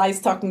butterflies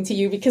talking to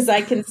you, because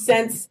I can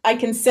sense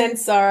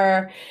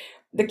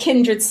the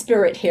kindred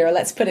spirit here.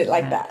 Let's put it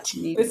like that.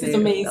 This is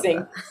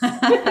amazing.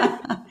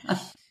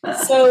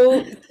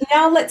 So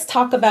now let's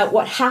talk about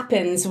what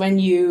happens when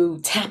you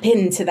tap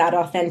into that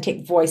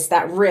authentic voice,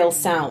 that real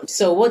sound.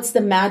 So what's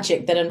the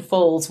magic that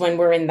unfolds when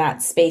we're in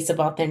that space of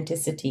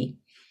authenticity?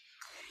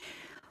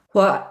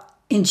 Well,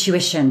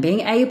 intuition, being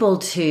able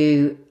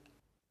to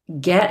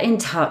get in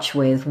touch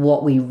with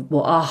what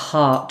our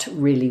heart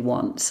really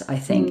wants, I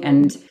think,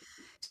 and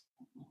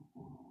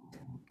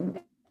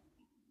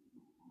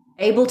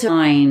able to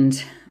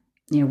find,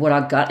 what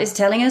our gut is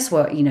telling us,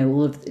 what,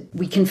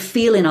 we can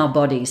feel in our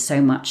bodies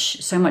so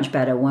much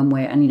better when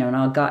we're, and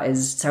our gut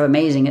is so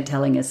amazing at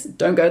telling us,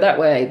 don't go that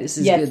way. This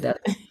is good. That,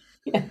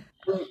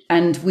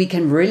 and we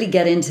can really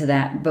get into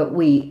that. But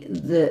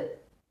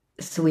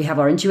so we have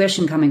our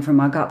intuition coming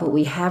from our gut, but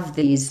we have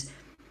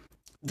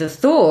the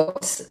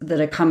thoughts that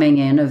are coming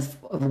in of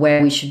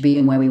where we should be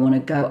and where we want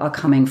to go are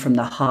coming from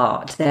the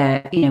heart.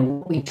 They're,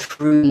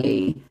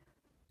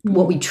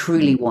 what we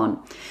truly want.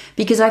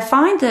 Because I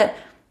find that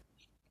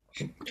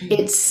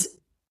it's,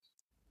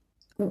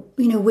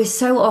 we're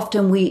so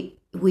often,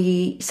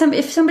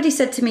 if somebody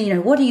said to me,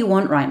 what do you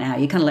want right now?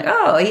 You're kind of like,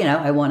 oh,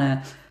 I want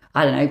to,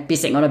 I don't know, be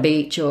sitting on a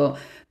beach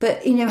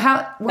but when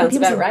sounds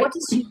about right.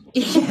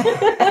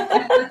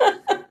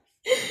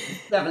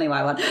 Definitely what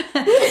I want.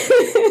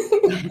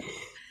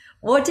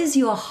 What does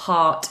your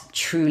heart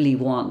truly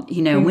want?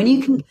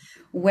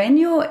 When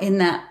you're in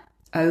that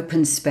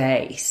open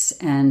space,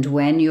 and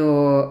when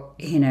you're,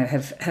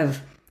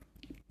 have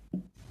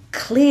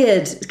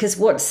cleared, because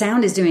what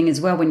sound is doing as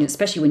well,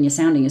 especially when you're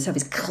sounding yourself,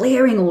 is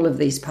clearing all of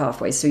these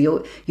pathways. So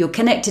you're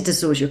connected to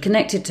source, you're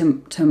connected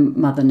to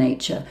Mother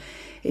Nature.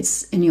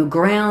 And you're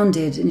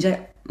grounded, and you're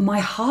like, my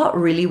heart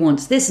really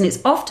wants this. And it's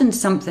often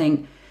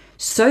something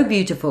so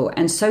beautiful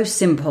and so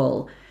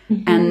simple.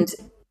 And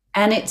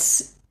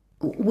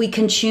we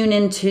can tune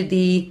into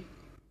the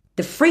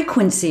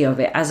frequency of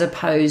it as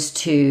opposed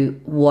to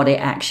what it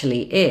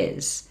actually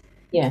is.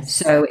 Yes.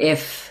 So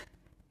if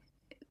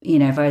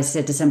I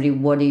said to somebody,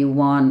 what do you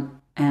want?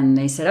 And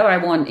they said, oh, I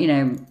want,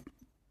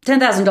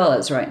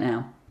 $10,000 right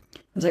now. I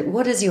was like,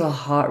 what does your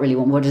heart really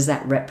want? What does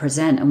that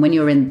represent? And when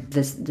you're in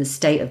the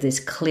state of this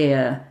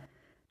clear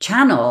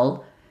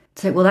channel,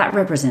 it's like, well, that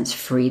represents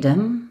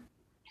freedom.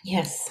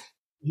 Yes.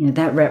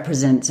 That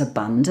represents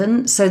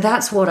abundance. So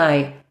that's what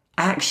I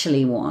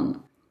actually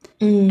want.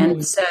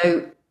 And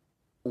so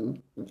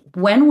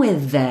when we're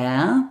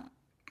there,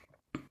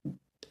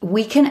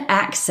 we can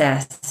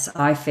access,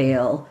 I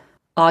feel,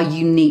 our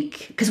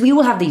unique, because we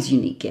all have these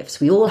unique gifts.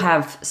 We all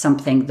have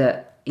something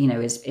that,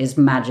 is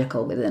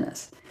magical within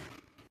us.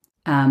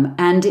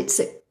 And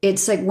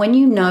it's like when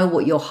you know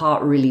what your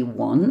heart really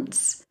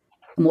wants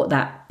and what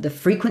the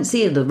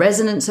frequency or the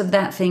resonance of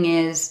that thing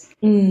is,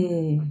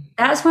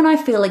 that's when I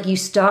feel like you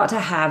start to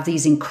have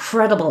these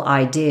incredible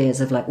ideas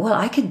of like, well,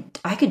 I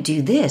could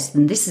do this,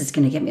 and this is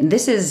going to get me, and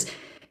this is,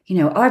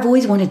 I've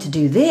always wanted to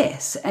do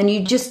this. And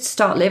you just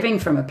start living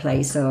from a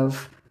place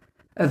of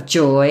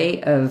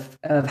joy, of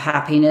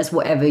happiness,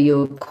 whatever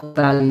your core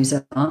values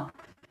are.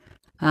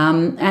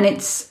 And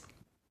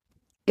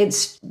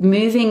it's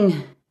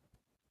moving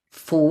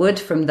forward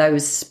from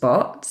those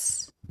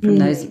spots, from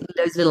those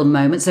little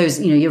moments,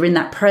 you're in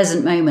that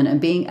present moment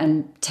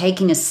and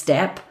taking a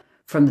step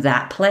from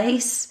that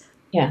place.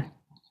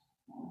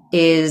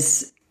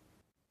 Is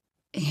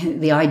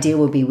the idea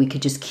will be we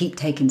could just keep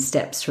taking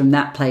steps from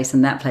that place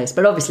and that place.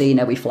 But obviously,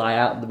 we fly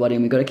out of the body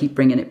and we've got to keep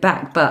bringing it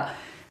back. But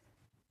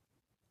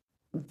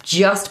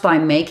just by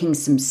making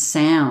some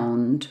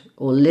sound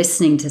or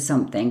listening to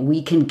something,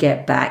 we can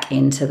get back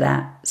into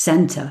that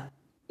center.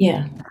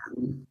 Yeah.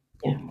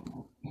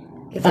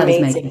 If that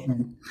is making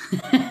sense.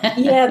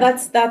 Yeah,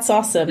 that's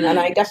awesome. And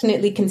I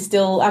definitely can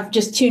I've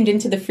just tuned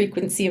into the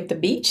frequency of the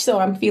beach, so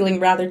I'm feeling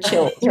rather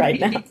chilled right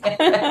now,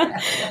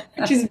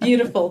 which is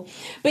beautiful.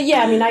 But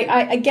yeah,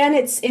 I again,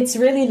 it's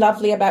really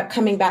lovely about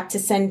coming back to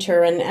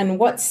center and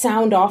what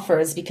sound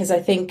offers, because I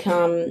think,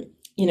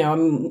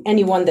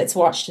 anyone that's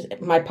watched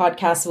my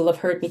podcast will have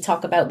heard me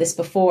talk about this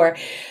before.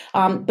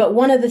 But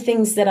one of the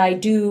things that I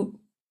do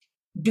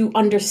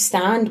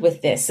understand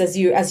with this, as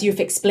you've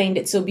explained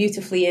it so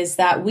beautifully, is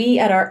that we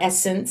at our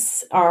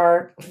essence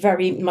are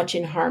very much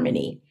in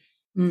harmony.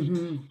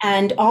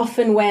 And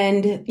often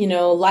when,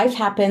 life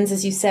happens,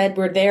 as you said,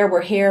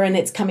 we're here, and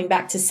it's coming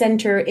back to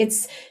center,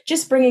 it's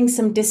just bringing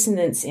some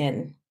dissonance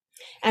in.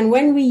 And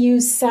when we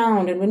use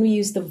sound and when we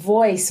use the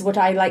voice, what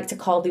I like to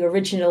call the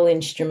original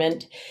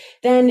instrument,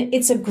 then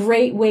it's a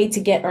great way to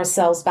get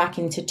ourselves back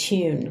into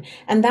tune.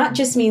 And that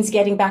just means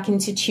getting back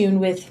into tune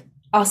with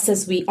us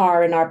as we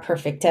are in our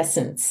perfect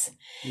essence.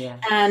 Yeah.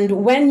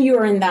 And when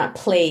you're in that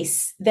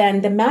place,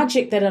 then the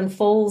magic that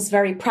unfolds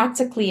very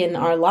practically in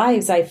our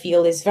lives, I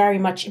feel, is very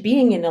much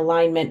being in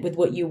alignment with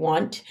what you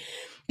want,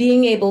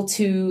 being able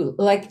to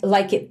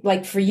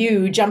like for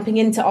you, jumping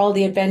into all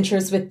the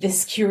adventures with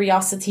this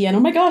curiosity and, oh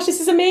my gosh, this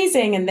is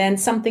amazing. And then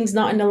something's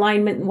not in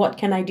alignment. What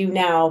can I do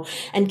now?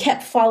 And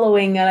kept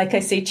following, like I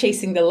say,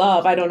 chasing the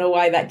love. I don't know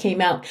why that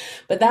came out,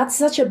 but that's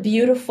such a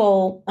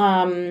beautiful,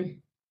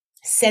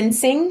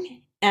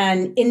 sensing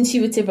and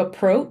intuitive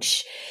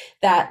approach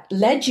that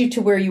led you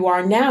to where you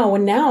are now.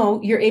 And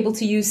now you're able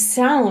to use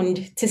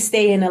sound to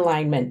stay in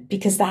alignment,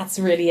 because that's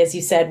really, as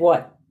you said,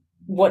 what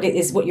it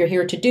is, what you're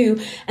here to do.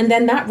 And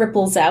then that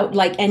ripples out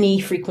like any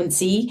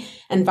frequency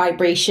and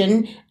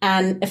vibration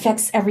and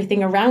affects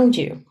everything around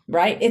you,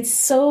 right? It's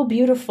so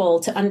beautiful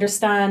to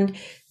understand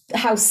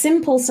how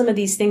simple some of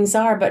these things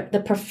are, but the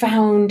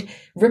profound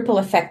ripple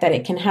effect that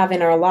it can have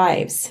in our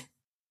lives.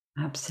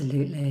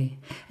 Absolutely.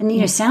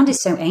 And, sound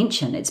is so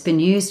ancient. It's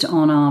been used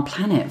on our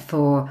planet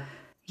for,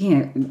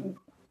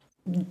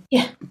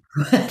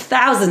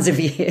 thousands of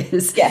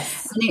years.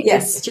 Yes. And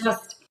yes. It's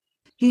just,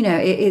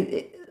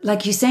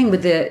 like you're saying,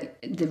 with the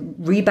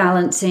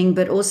rebalancing,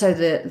 but also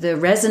the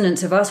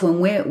resonance of us when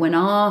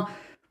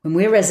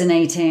we're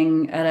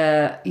resonating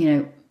at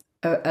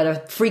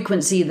a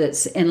frequency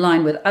that's in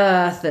line with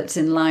Earth, that's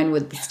in line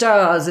with the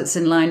stars, that's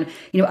in line,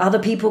 other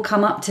people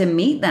come up to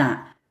meet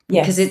that,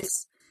 because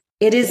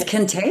it is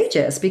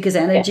contagious, because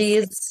energy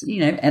is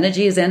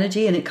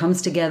energy, and it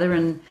comes together,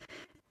 and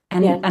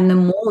the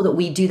more that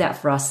we do that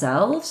for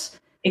ourselves,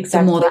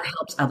 the more that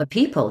helps other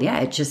people. Yeah,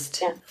 it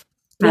just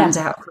fans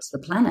out across the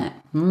planet.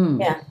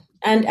 Yeah.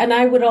 And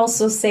I would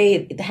also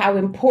say how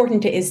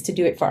important it is to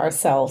do it for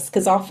ourselves,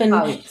 because often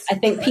I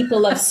think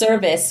people of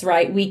service,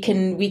 right? We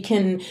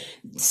can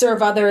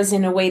serve others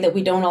in a way that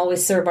we don't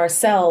always serve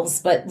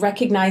ourselves, but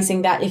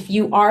recognizing that if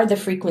you are the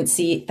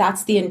frequency,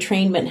 that's the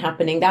entrainment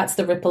happening. That's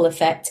the ripple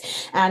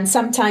effect. And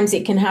sometimes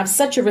it can have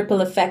such a ripple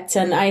effect.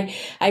 And I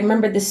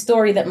remember the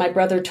story that my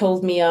brother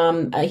told me.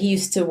 He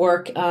used to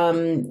work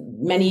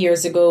many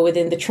years ago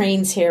within the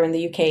trains here in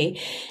the UK,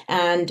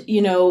 and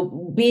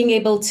being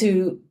able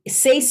to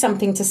say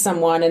something to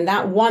someone, and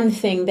that one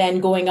thing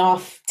then going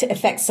off to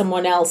affect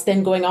someone else,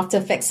 then going off to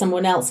affect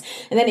someone else.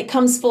 And then it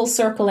comes full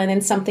circle, and then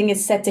something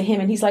is said to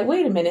him, and he's like,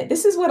 wait a minute,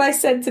 this is what I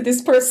said to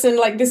this person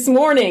like this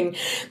morning.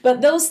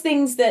 But those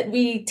things that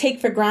we take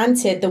for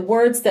granted, the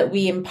words that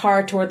we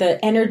impart, or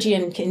the energy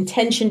and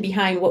intention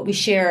behind what we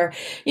share,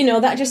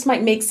 that just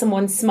might make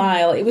someone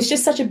smile. It was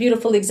just such a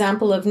beautiful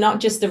example of not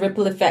just the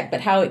ripple effect,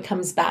 but how it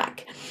comes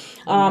back.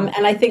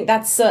 And I think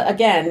that's,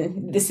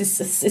 again,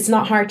 it's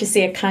not hard to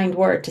say a kind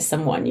word to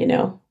someone,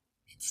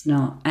 It's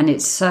not. And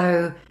it's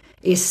so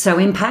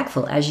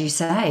impactful, as you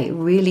say. It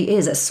really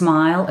is. A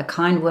smile, a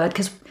kind word,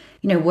 because,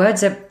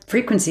 words are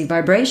frequency,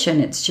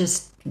 vibration. It's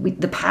just,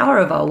 the power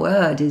of our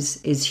word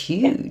is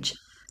huge.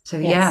 So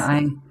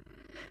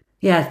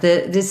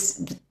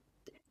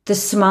the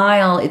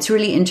smile, it's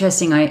really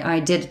interesting. I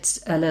did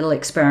a little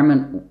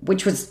experiment,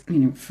 which was,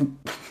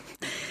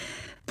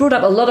 brought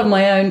up a lot of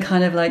my own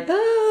kind of like,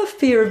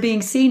 fear of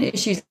being seen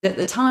issues at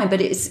the time,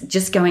 but it's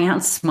just going out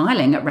and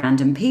smiling at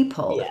random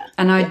people. Yeah.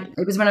 And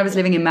it was when I was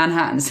living in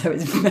Manhattan, so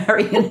it's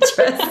very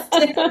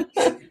interesting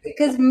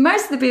because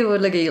most of the people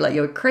would look at you like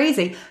you're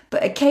crazy,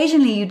 but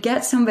occasionally you'd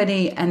get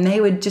somebody and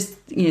they would just,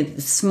 the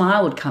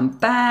smile would come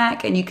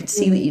back and you could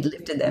see that you'd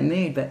lifted their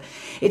mood. But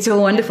it's a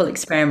wonderful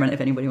experiment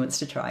if anybody wants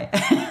to try.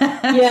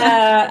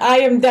 Yeah, I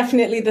am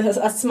definitely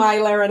a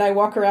smiler, and I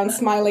walk around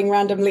smiling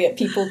randomly at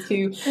people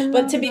too.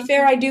 But to be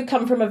fair, I do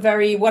come from a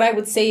very, what I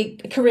would say,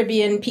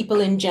 Caribbean people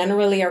in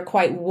generally are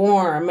quite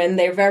warm, and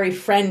they're very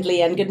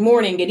friendly, and good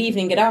morning, good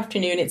evening, good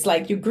afternoon. It's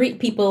like you greet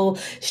people,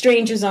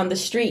 strangers on the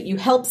street, you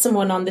help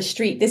someone on the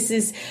street. This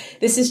is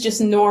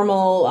just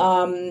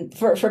normal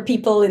for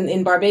people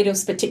in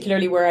Barbados,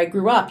 particularly where I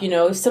grew up.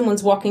 If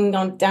someone's walking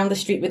down the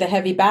street with a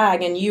heavy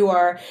bag and you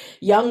are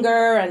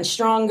younger and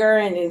stronger,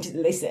 and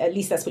at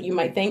least that's what you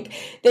might think,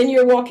 then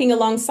you're walking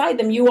alongside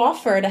them, you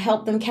offer to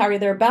help them carry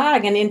their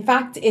bag. And in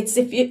fact, this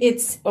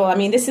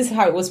is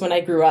how it was when I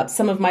grew up.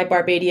 Some of my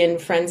Barbadian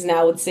friends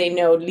now would say,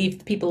 no,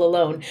 leave people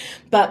alone.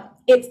 But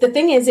the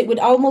thing is, it would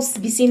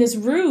almost be seen as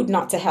rude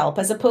not to help,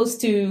 as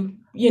opposed to,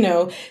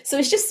 so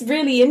it's just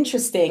really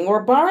interesting.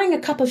 Or borrowing a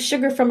cup of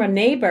sugar from a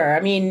neighbor. I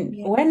mean,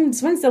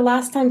 when's the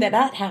last time that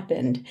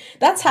happened?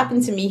 That's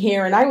happened to me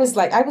here. And I was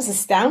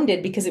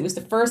astounded because it was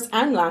the first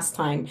and last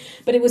time.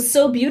 But it was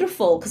so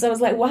beautiful because I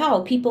was like,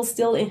 wow, people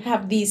still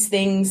have these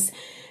things,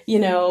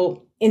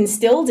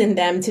 instilled in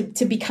them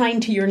to be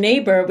kind to your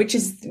neighbor, which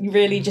is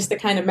really just a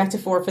kind of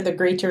metaphor for the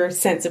greater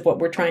sense of what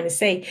we're trying to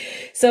say.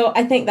 So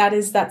I think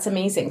that's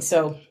amazing.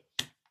 So,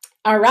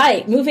 all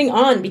right, moving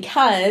on,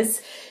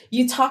 because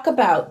you talk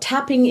about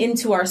tapping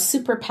into our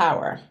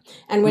superpower.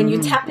 And when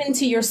you tap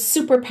into your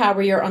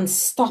superpower, you're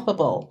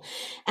unstoppable.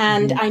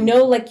 And I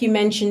know, like you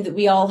mentioned, that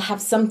we all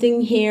have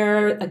something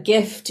here, a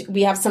gift.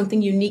 We have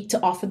something unique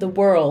to offer the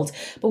world.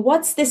 But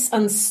what's this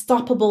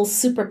unstoppable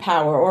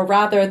superpower, or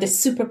rather the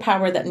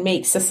superpower that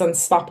makes us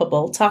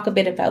unstoppable? Talk a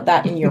bit about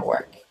that in your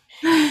work.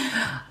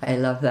 I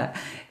love that.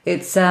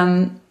 It's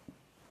and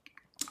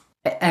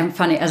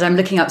funny as I'm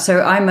looking up.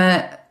 So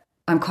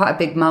I'm quite a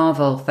big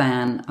Marvel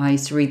fan. I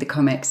used to read the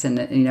comics, and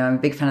I'm a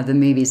big fan of the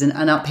movies.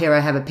 And up here I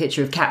have a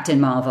picture of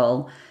Captain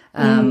Marvel.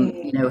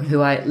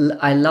 Who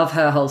I love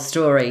her whole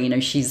story.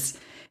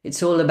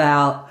 It's all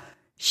about,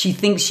 she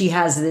thinks she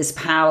has this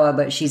power,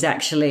 but she's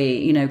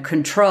actually,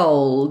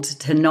 controlled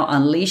to not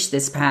unleash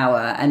this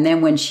power. And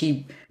then when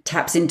she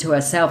taps into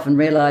herself and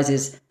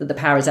realizes that the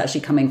power is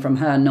actually coming from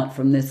her, not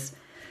from this,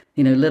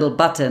 little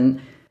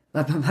button.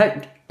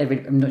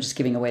 I'm not just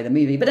giving away the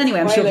movie, but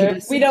anyway, I'm sure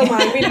we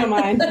don't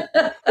mind.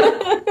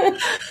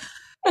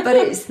 But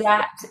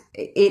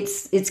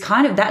it's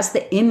kind of, that's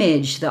the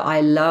image that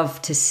I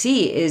love to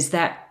see, is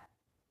that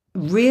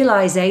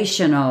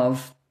realization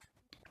of,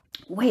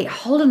 wait,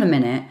 hold on a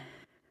minute.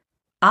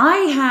 I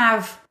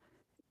have,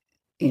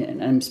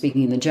 I'm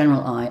speaking in the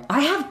general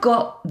I have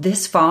got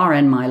this far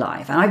in my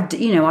life, and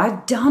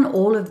I've done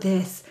all of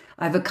this.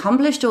 I've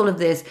accomplished all of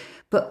this,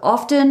 but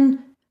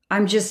often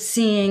I'm just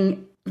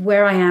seeing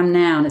where I am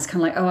now, and it's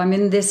kind of like, oh, I'm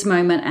in this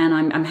moment and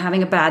I'm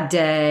having a bad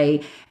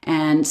day.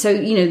 And so,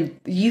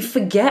 you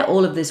forget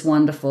all of this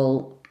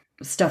wonderful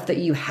stuff that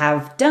you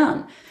have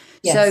done.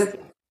 Yes. So,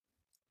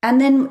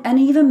 and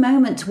even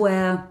moments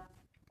where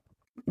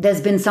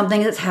there's been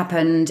something that's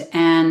happened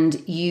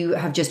and you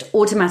have just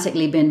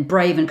automatically been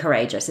brave and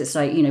courageous. It's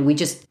like,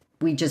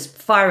 we just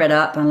fire it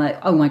up and like,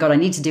 oh my God, I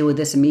need to deal with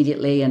this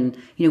immediately. And,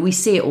 we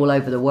see it all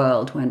over the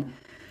world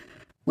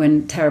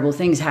when terrible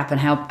things happen,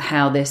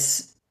 how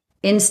this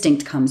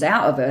instinct comes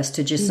out of us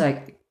to just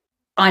like,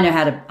 I know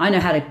how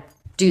to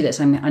do this.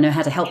 I know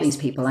how to help these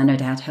people. I know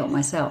how to help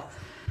myself.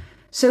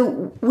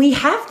 So we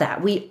have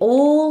that. We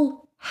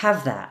all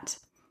have that.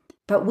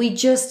 But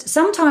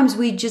sometimes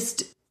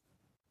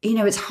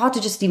it's hard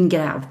to just even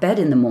get out of bed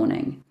in the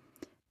morning,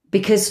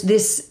 because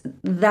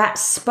that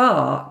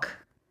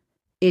spark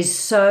is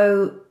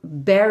so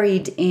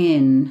buried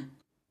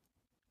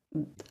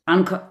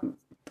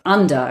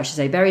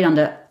buried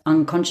under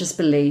unconscious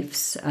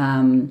beliefs,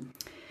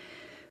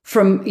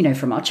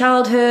 from our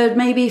childhood,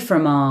 maybe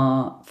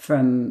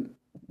from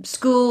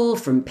school,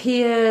 from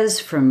peers,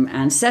 from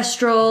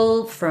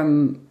ancestral,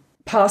 from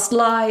past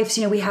lives.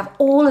 We have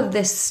all of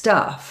this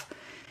stuff,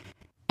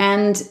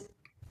 and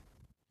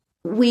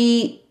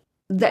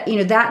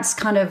that's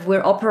kind of,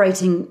 we're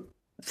operating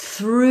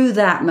through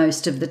that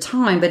most of the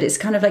time. But it's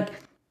kind of like,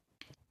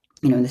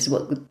 and this is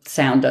what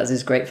sound does,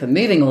 is great for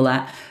moving all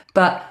that.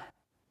 But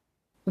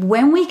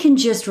when we can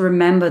just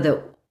remember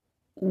that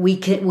we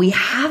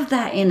have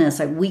that in us,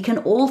 like we can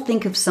all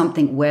think of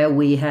something where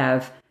we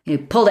have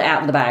pulled it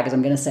out of the bag, as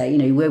I'm going to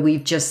say, where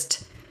we've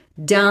just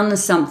done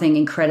something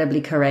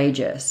incredibly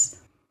courageous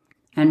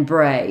and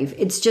brave.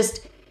 It's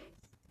just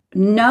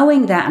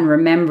knowing that and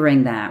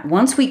remembering that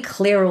once we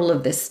clear all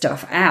of this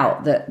stuff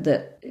out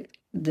that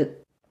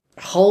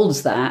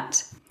holds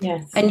that,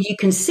 yes, and you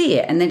can see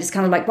it, and then it's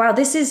kind of like, wow,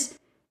 it's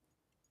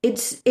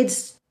the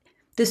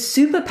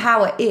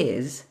superpower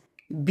is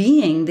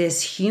being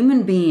this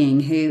human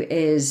being who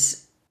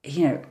is,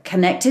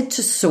 connected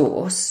to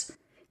source,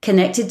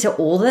 connected to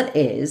all that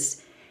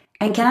is,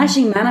 and can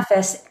actually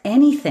manifest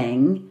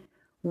anything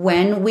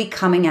when we're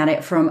coming at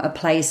it from a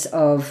place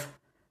of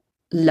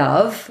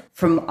love,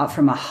 from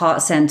a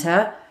heart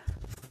center,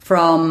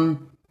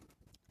 from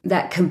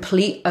that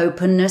complete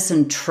openness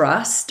and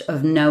trust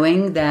of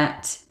knowing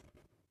that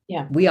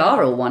we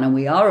are all one and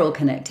we are all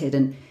connected.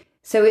 And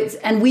so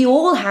and we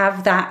all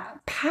have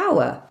that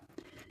power.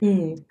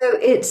 So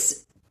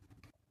it's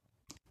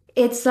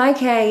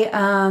like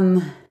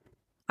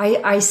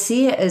I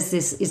see it as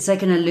this, it's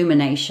like an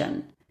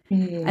illumination.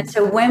 And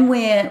so when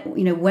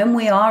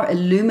we are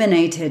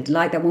illuminated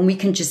like that, when we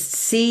can just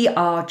see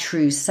our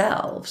true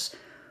selves,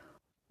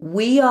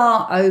 we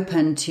are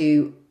open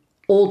to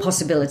all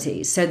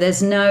possibilities. So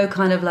there's no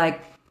kind of like,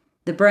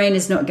 the brain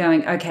is not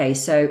going, okay,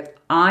 so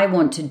I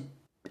want to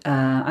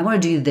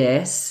do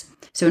this.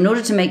 So in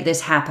order to make this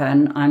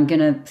happen, I'm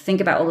going to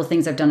think about all the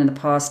things I've done in the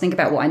past, think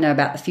about what I know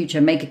about the future,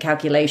 make a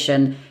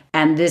calculation,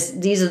 and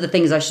these are the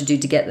things I should do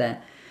to get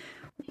there.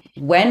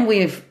 When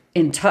we're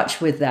in touch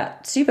with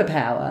that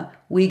superpower,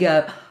 we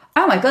go,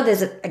 oh my God,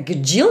 there's a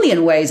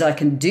gajillion ways I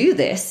can do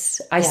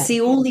this. I see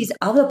all these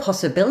other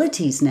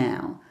possibilities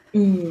now.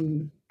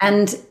 And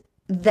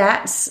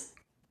that's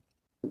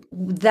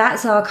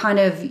our kind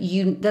of,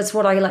 that's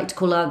what I like to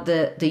call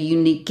the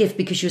unique gift,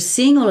 because you're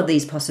seeing all of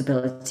these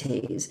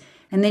possibilities.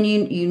 And then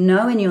you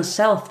know in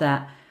yourself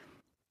that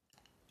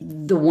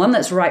the one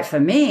that's right for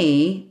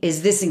me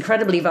is this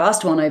incredibly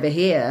vast one over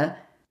here,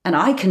 and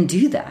I can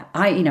do that.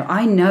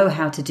 I know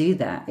how to do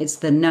that. It's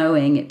the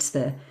knowing, it's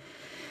the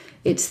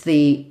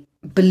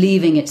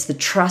believing, it's the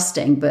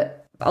trusting,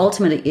 but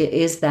ultimately it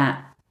is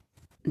that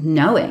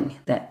knowing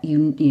that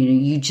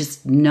you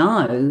just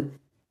know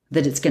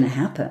that it's going to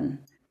happen.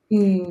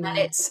 And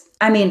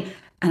and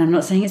I'm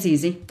not saying it's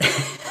easy.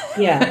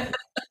 Yeah.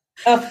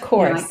 Of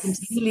course.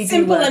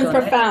 Simple and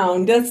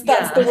profound. That's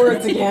the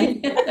words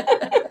again.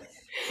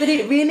 But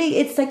it really,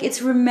 it's like,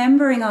 it's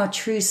remembering our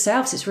true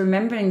selves. It's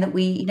remembering that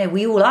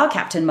we all are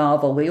Captain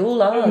Marvel. We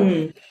all are,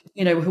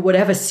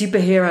 whatever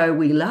superhero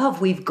we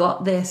love. We've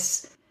got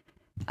this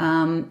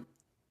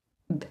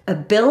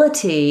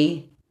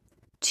ability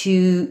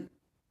to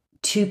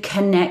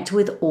connect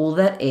with all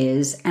that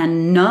is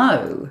and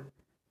know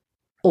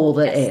all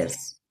that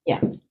is.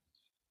 Yeah.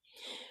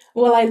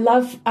 Well,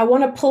 I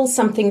want to pull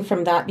something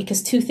from that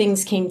because two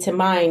things came to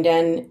mind,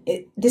 and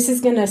this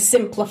is going to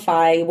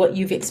simplify what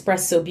you've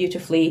expressed so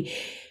beautifully,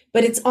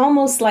 but it's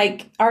almost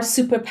like our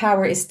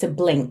superpower is to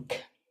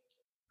blink.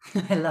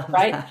 I love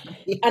right? that.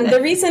 Yeah. And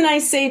the reason I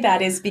say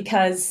that is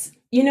because,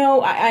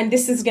 and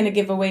this is going to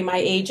give away my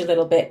age a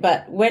little bit,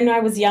 but when I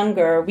was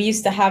younger, we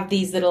used to have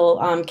these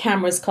little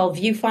cameras called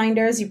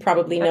viewfinders. You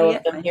probably know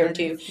of them here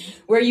too,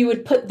 where you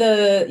would put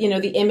the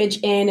image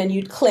in and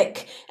you'd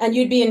click and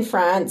you'd be in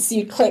France,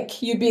 you'd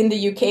click, you'd be in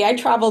the UK. I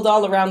traveled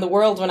all around the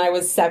world when I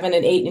was 7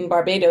 and 8 in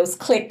Barbados.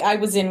 Click, I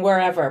was in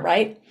wherever,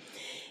 right?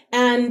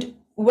 And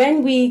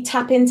when we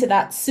tap into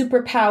that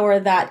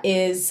superpower that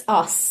is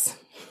us,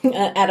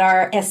 at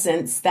our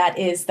essence, that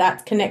is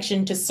that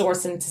connection to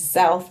source and to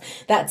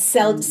self, that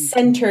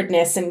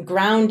self-centeredness and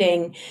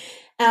grounding.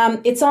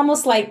 It's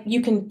almost like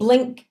you can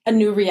blink a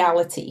new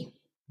reality.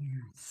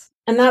 Yes.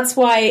 And that's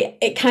why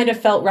it kind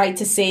of felt right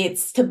to say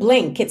it's to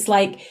blink. It's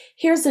like,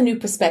 here's a new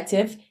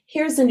perspective.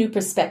 Here's a new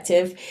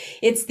perspective.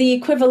 It's the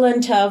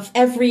equivalent of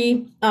a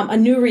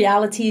new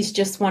reality is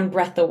just one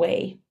breath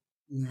away.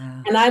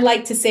 Yeah. And I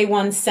like to say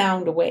one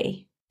sound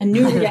away. A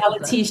new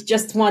reality is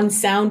just one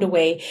sound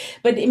away.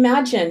 But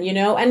imagine,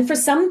 and for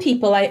some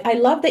people, I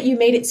love that you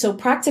made it so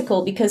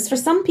practical, because for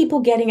some people,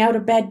 getting out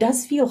of bed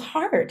does feel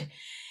hard.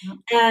 Yep.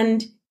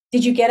 And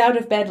did you get out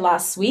of bed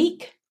last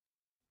week?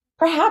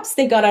 Perhaps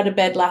they got out of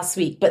bed last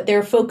week, but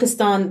they're focused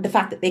on the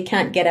fact that they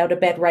can't get out of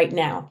bed right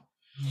now.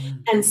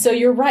 And so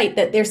you're right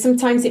that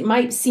sometimes it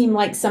might seem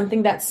like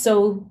something that's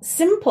so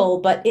simple,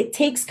 but it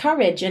takes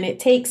courage, and it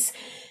takes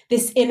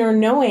this inner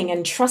knowing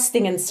and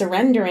trusting and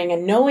surrendering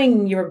and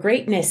knowing your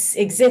greatness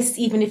exists,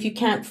 even if you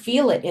can't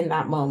feel it in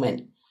that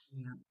moment.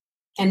 Yeah.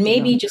 And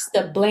maybe just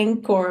a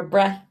blink or a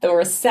breath or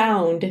a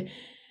sound,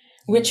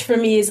 which for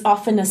me is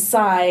often a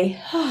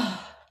sigh.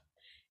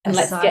 And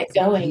let's get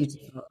going.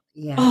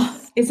 Yes.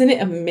 Oh, isn't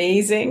it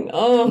amazing?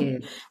 Oh, yeah.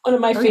 One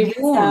of my favorite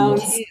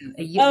sounds.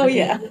 Oh,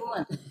 yeah.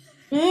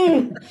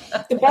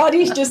 The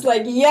body's just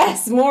like,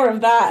 yes, more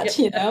of that,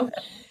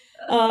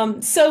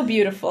 So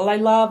beautiful. I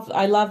love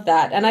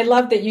that. And I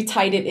love that you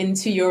tied it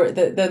into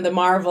the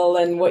Marvel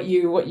and what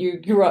you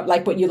grew up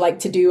like, what you like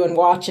to do and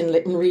watch and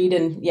read.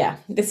 And yeah,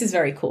 this is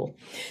very cool.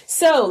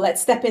 So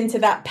let's step into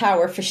that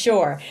power for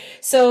sure.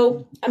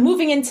 So I'm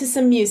moving into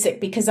some music,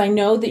 because I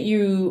know that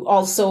you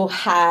also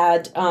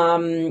had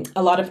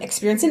a lot of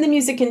experience in the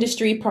music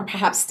industry,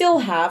 perhaps still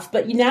have,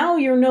 but now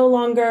you're no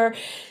longer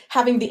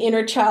having the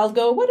inner child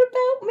go, what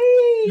about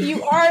me?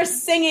 You are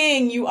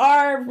singing, you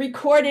are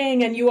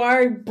recording, and you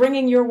are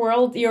bringing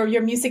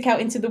your music out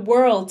into the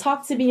world.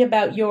 Talk to me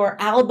about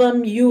your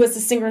album, you as a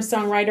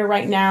singer-songwriter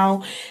right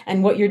now,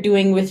 and what you're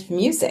doing with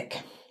music.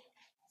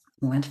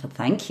 Wonderful,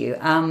 thank you.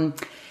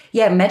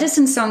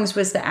 Medicine Songs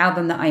was the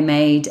album that I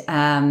made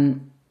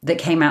that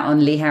came out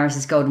on Lee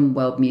Harris's Golden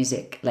World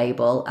Music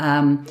label.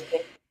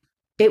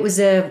 It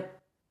was a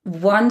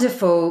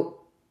wonderful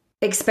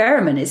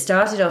experiment. It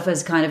started off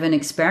as kind of an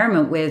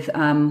experiment with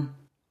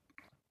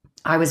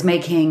I was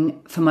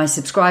making, for my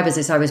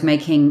subscribers, I was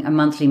making a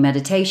monthly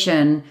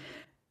meditation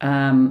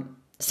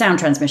sound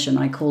transmission,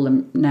 I call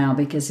them now,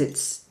 because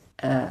it's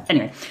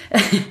anyway.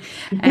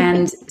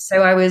 And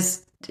so it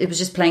was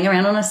just playing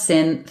around on a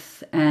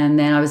synth, and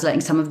then I was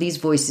letting some of these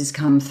voices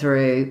come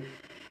through,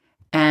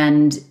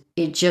 and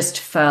it just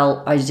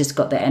felt, I just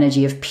got the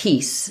energy of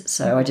peace.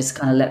 So I just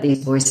kind of let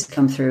these voices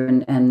come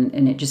through,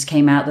 and it just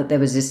came out that there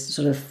was this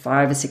sort of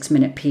 5 or 6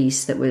 minute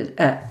piece that was,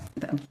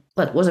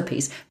 it was a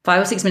piece,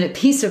 5 or 6 minute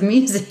piece of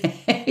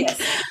music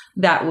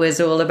that was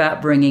all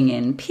about bringing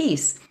in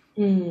peace.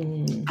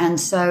 And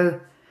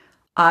so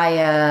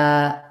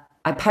I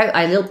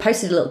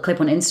posted a little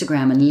clip on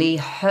Instagram, and Lee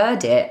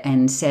heard it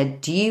and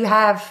said, can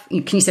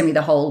you send me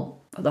the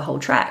whole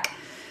track?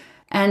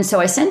 And so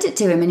I sent it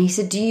to him, and he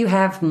said, do you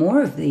have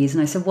more of these?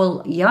 And I said,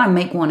 well, yeah, I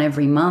make one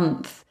every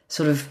month,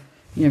 sort of,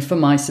 for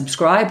my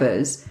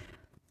subscribers.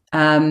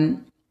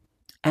 And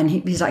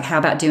he's like, how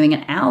about doing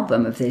an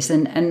album of this?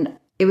 And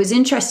it was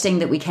interesting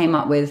that we came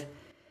up with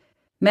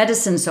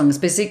Medicine Songs,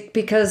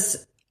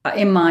 because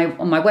on my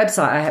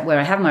website, where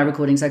I have my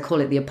recordings, I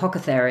call it the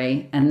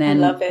Apothecary. And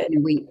then I love it.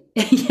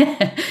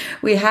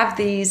 We have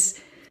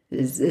these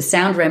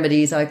sound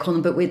remedies, I call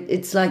them, but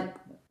it's like,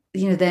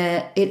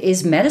 it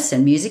is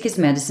medicine. Music is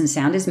medicine.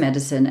 Sound is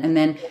medicine. And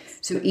then,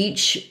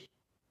 it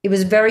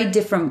was very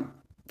different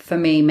for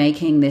me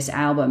making this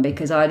album,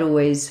 because I'd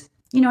always,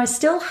 I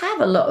still have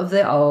a lot of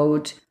the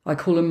old, I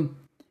call them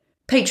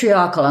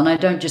patriarchal. And I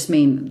don't just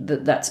mean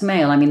that's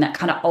male. I mean that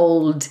kind of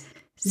old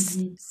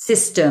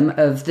system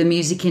of the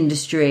music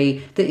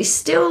industry that is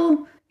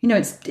still,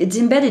 it's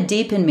embedded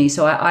deep in me.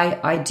 So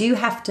I do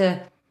have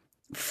to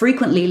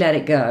frequently let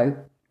it go.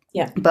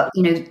 Yeah. But,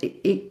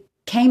 it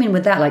came in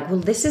with that, like, well,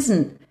 this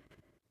isn't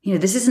a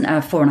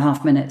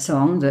 4.5 minute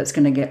song that's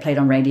going to get played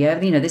on radio.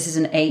 This is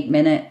an 8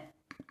 minute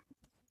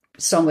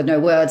song with no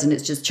words, and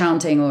it's just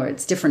chanting, or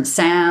it's different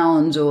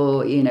sounds,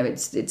 or,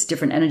 it's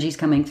different energies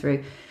coming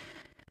through.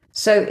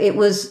 So it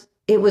was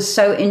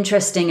so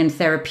interesting and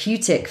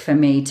therapeutic for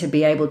me to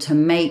be able to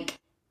make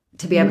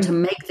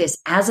this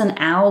as an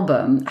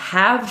album.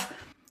 Have,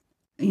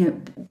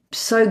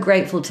 so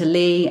grateful to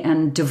Lee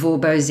and Devor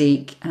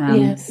Bozique,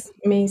 yes,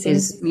 amazing,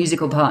 his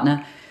musical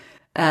partner,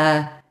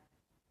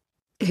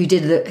 who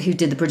did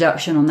the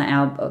production on the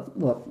album,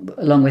 well,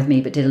 along with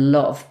me, but did a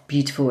lot of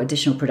beautiful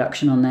additional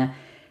production on there.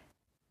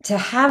 To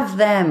have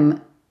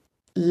them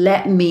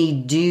let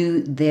me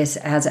do this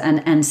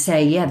and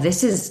say, yeah,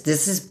 this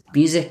is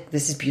music,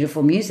 this is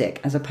beautiful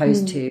music, as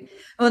opposed to,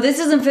 oh, this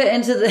doesn't fit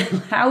into the,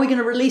 how are we going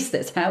to release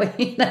this?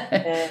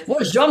 Yes.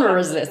 What genre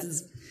is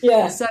this?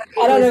 Yeah, so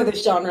I don't know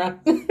this genre.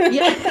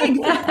 Yeah,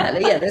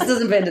 exactly. Yeah, this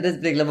doesn't fit into this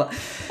big level.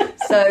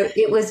 So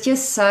it was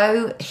just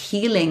so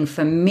healing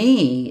for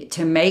me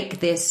to make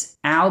this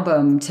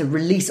album, to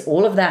release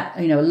all of that,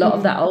 a lot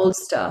of that old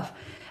stuff,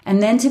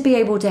 and then to be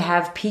able to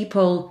have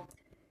people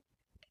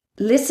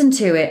listen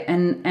to it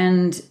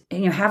and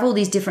have all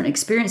these different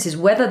experiences,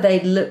 whether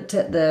they looked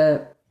at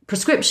the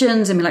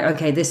prescriptions and be like,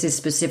 okay, this is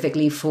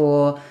specifically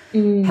for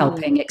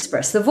helping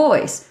express the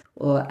voice,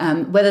 or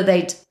whether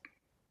they'd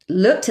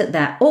looked at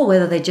that, or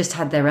whether they just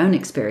had their own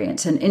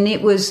experience. And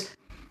it was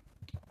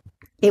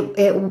one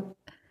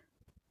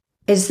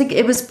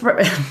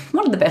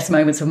of the best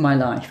moments of my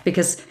life,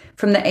 because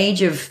from the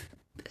age of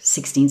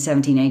 16,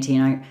 17,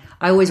 18,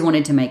 I always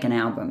wanted to make an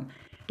album.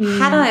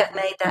 Had I have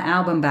made that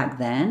album back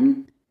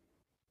then,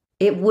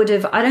 I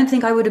don't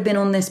think I would have been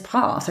on this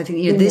path. I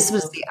think this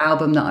was the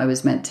album that I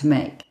was meant to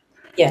make.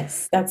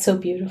 Yes, that's so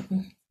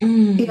beautiful.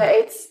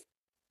 Yeah,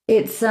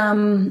 it's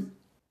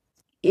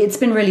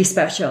been really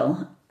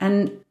special.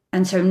 And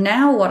so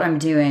now what I'm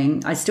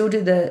doing, I still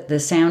do the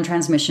sound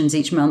transmissions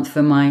each month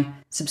for my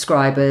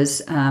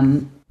subscribers.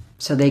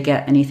 So they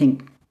get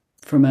anything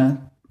from a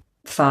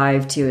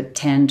 5 to a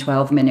 10,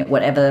 12 minute,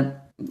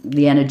 whatever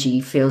the energy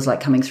feels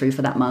like coming through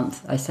for that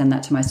month. I send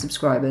that to my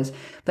subscribers.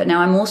 But now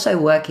I'm also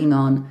working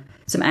on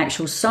some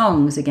actual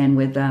songs again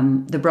with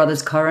the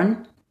brothers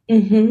Curran,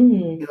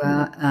 who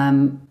are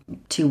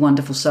two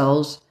wonderful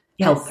souls.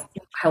 Yes.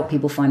 Help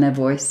people find their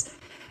voice.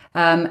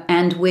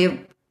 And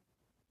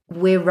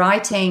we're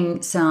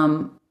writing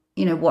some,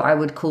 what I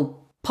would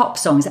call pop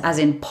songs, as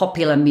in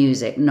popular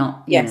music,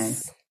 not,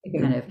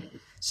 kind of.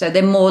 So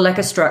they're more like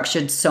a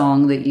structured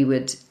song that you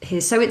would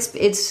hear. So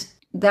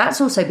that's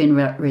also been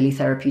really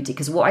therapeutic,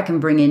 because what I can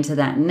bring into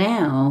that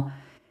now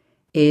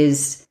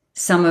is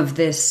some of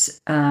the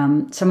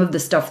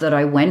stuff that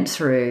I went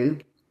through.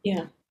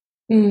 Yeah.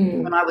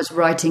 When I was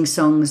writing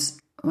songs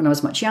when I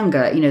was much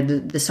younger,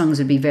 the songs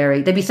would be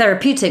they'd be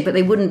therapeutic, but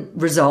they wouldn't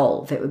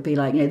resolve. It would be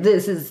like,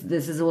 this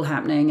is all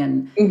happening.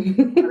 And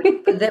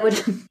but there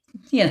would,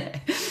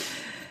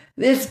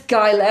 this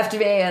guy left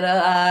me and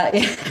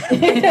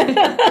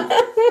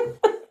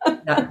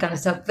that kind of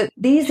stuff. But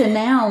these are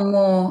now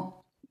more,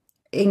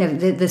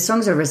 the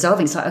songs are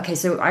resolving. It's like, okay,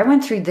 so I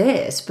went through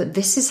this, but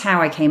this is how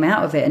I came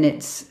out of it.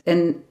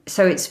 And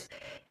so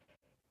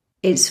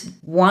it's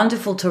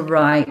wonderful to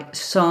write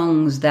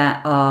songs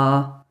that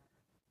are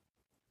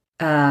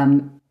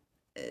in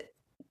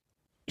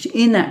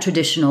that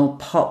traditional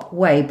pop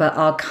way, but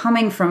are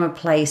coming from a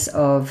place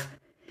of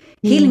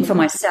healing for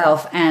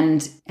myself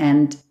and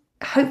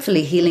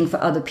hopefully healing for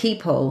other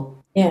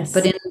people. Yes,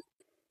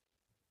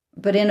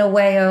 but in a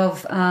way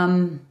of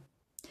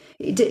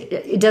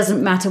it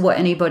doesn't matter what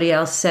anybody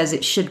else says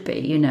it should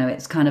be.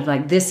 It's kind of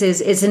like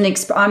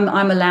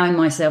I'm allowing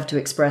myself to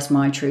express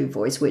my true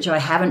voice, which I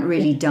haven't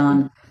really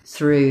done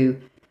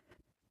through.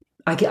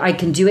 I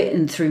can do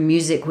it through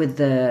music with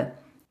the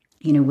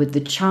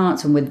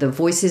chants and with the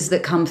voices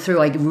that come through.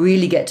 I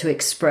really get to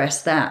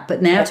express that.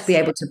 But now to be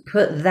able to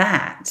put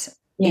that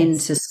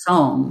into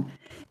song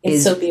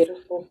is so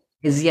beautiful.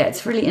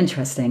 It's really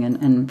interesting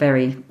and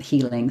very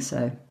healing.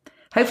 So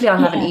hopefully I'll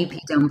have an EP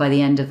done by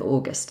the end of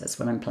August. That's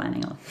what I'm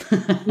planning on.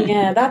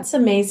 Yeah, that's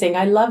amazing.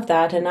 I love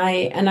that. And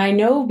I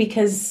know,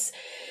 because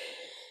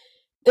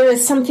there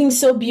is something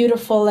so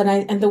beautiful,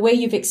 and the way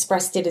you've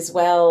expressed it as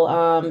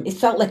well. It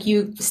felt like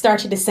you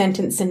started a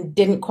sentence and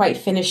didn't quite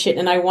finish it,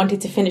 and I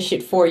wanted to finish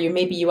it for you.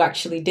 Maybe you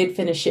actually did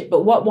finish it,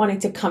 but what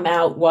wanted to come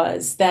out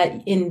was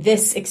that in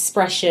this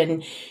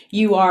expression,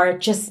 you are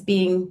just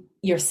being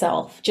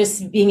yourself,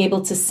 just being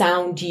able to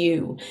sound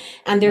you.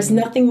 And there's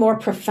nothing more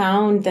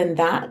profound than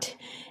that.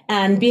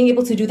 And being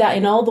able to do that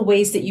in all the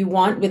ways that you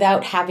want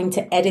without having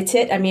to edit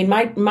it. I mean,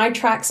 my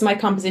tracks, my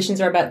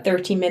compositions are about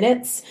 30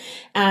 minutes.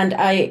 And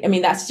I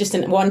mean, that's just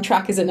one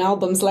track is an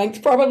album's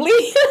length, probably.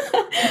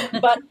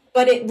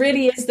 But it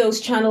really is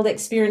those channeled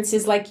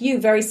experiences like you,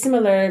 very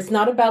similar. It's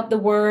not about the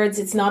words.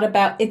 It's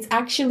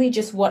actually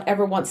just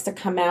whatever wants to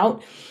come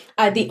out.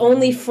 The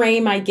only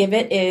frame I give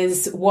it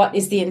is what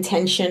is the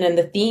intention and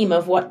the theme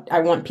of what I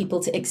want people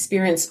to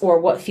experience or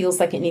what feels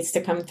like it needs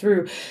to come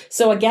through.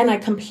 So again, I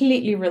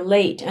completely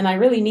relate, and I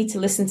really need to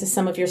listen to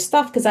some of your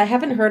stuff because I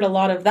haven't heard a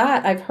lot of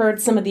that. I've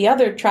heard some of the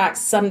other tracks,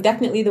 some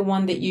definitely the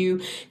one that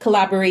you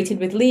collaborated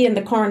with Lee and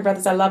the Corin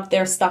Brothers. I love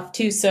their stuff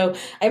too. So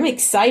I'm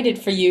excited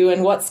for you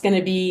and what's going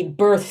to be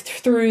birthed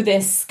through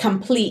this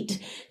complete,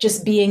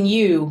 just being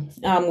you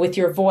with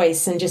your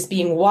voice and just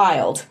being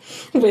wild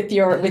with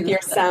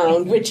your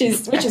sound, which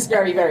is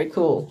very, very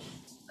cool.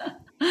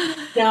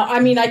 Now, I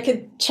mean, I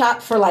could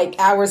chat for like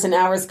hours and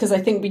hours because I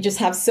think we just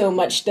have so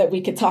much that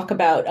we could talk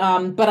about.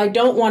 But I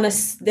don't want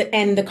to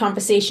end the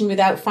conversation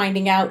without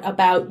finding out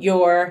about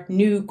your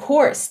new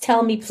course.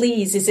 Tell me,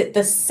 please, is it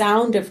The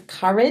Sound of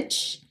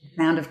Courage?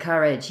 Sound of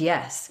Courage,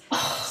 yes.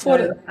 Oh,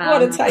 what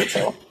a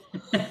title.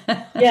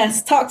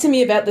 Yes, talk to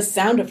me about The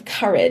Sound of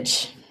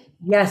Courage.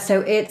 Yeah,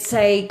 so it's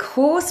a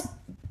course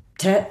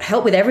to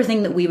help with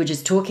everything that we were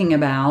just talking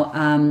about,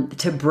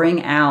 to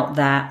bring out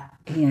that,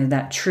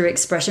 that true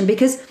expression.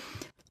 Because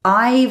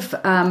I've,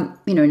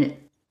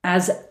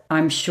 as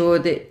I'm sure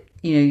that,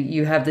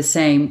 you have the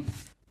same,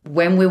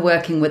 when we're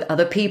working with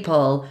other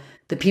people,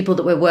 the people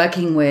that we're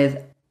working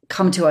with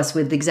come to us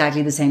with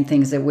exactly the same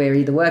things that we're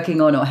either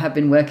working on or have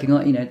been working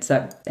on. It's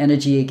that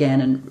energy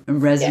again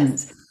and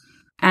resonance. Yes.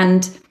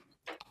 And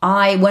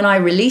when I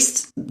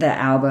released the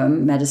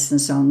album, Medicine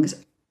Songs,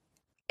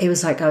 it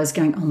was like I was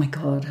going, oh my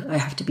God, I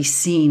have to be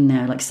seen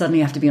now. Like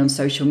suddenly I have to be on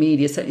social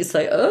media. So it's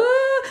like,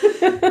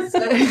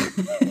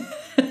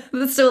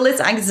 so all this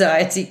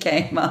anxiety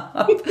came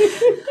up.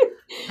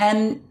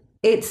 And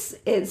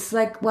it's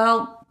like,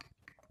 well,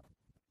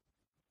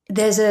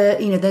 there's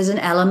an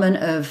element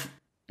of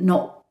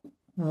not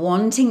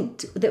wanting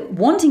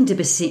to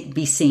be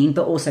seen,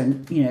 but also,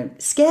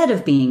 scared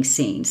of being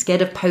seen,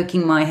 scared of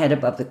poking my head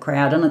above the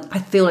crowd. And I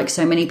feel like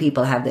so many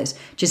people have this,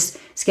 just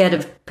scared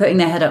of putting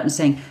their head up and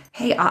saying,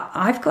 hey,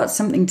 I've got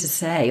something to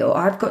say, or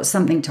I've got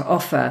something to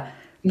offer.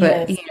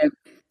 But, yes.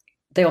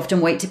 They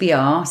often wait to be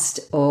asked,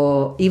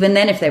 or even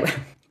then if they were,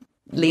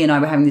 Lee and I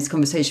were having this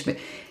conversation,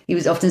 but he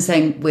was often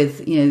saying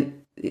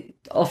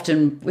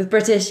often with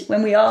British,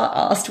 when we are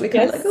asked, we're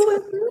kind of like,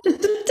 oh,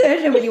 I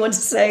don't know what you want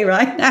to say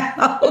right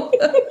now.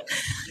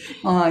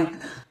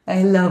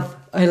 I love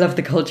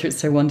the culture. It's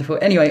so wonderful.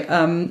 Anyway,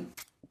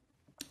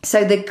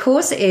 so the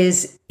course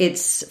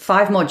it's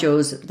 5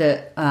 modules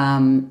that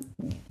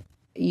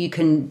you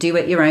can do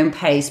at your own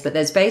pace, but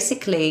there's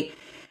basically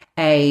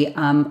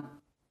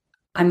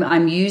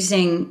I'm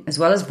using, as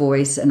well as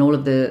voice and all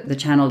of the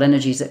channeled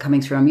energies that are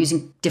coming through, I'm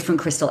using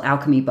different crystal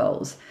alchemy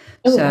bowls.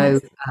 Oh, so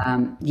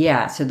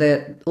nice.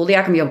 So all the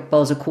alchemy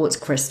bowls are quartz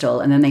crystal,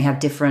 and then they have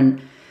different,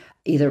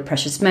 either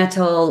precious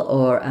metal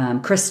or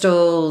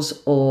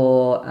crystals,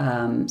 or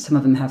some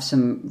of them have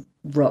some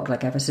rock,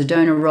 like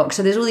Sedona rock.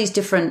 So there's all these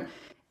different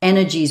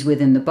energies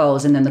within the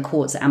bowls, and then the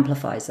quartz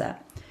amplifies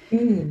that.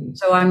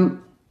 So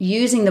I'm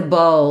using the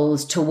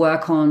bowls to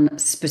work on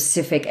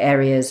specific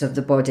areas of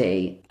the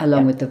body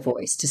along with the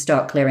voice to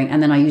start clearing.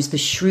 And then I use the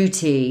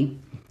shruti,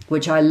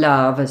 which I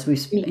love, as we've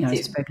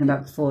spoken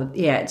about before.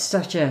 Yeah, it's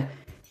that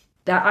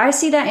I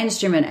see that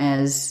instrument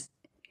as,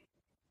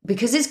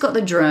 because it's got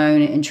the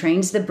drone, it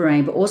entrains the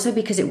brain, but also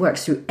because it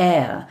works through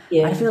air.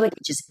 Yeah. I feel like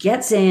it just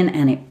gets in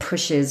and it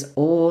pushes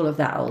all of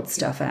that old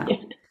stuff out.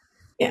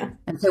 Yeah.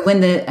 And so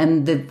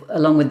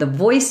along with the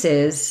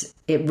voices,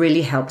 it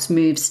really helps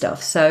move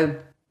stuff. So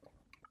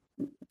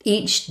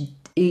each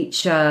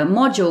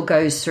module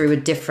goes through a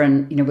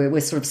different, we're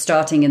sort of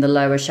starting in the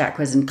lower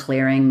chakras and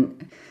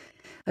clearing,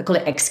 I call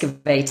it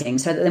excavating,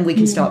 so that then we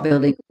can start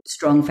building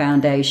strong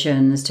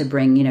foundations to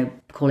bring,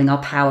 calling our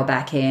power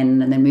back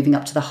in, and then moving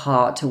up to the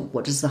heart, to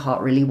what does the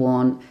heart really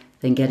want,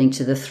 then getting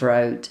to the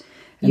throat,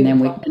 and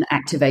then an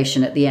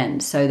activation at the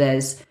end. So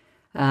there's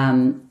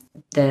and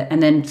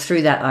then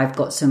through that I've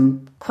got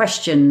some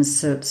questions,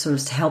 sort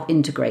of to help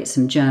integrate,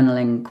 some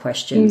journaling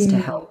questions to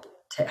help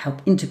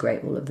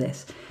integrate all of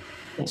this.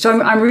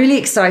 So I'm really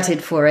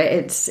excited for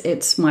it.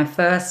 It's my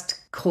first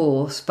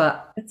course,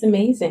 but that's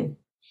amazing.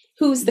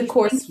 Who's the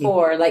course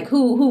for? Like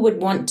who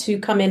would want to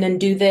come in and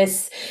do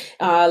this?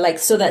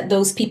 So that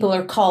those people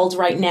are called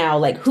right now.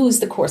 Like who's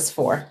the course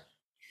for?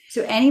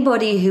 So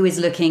anybody who is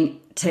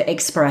looking to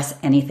express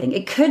anything.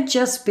 It could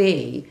just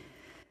be,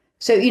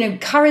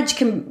 courage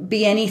can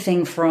be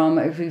anything from,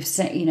 if we've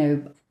said,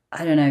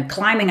 I don't know,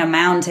 climbing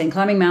Mount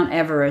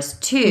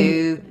Everest,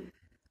 to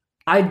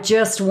I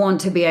just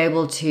want to be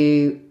able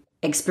to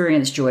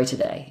experience joy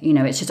today.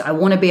 It's just, I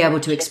want to be able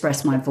to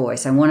express my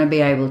voice. I want to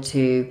be able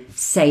to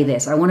say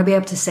this. I want to be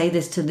able to say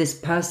this to this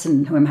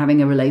person who I'm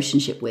having a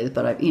relationship with.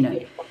 But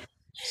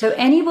so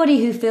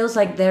anybody who feels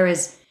like there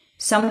is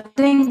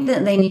something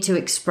that they need to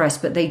express,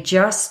 but they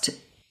just,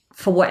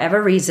 for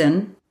whatever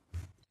reason,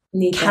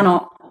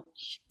 cannot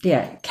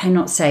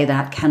say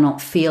that, cannot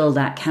feel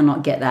that,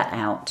 cannot get that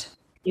out.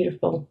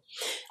 Beautiful.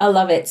 I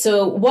love it.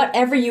 So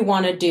whatever you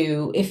want to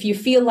do, if you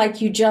feel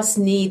like you just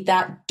need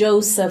that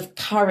dose of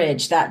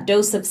courage, that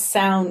dose of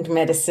sound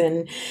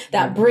medicine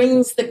that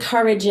brings the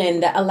courage in,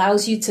 that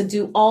allows you to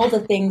do all the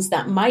things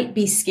that might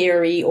be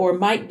scary or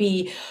might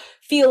be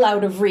feel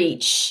out of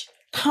reach,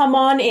 come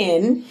on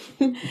in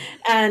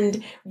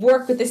and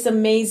work with this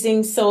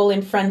amazing soul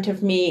in front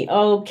of me.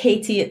 Oh,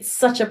 Katy, it's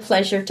such a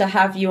pleasure to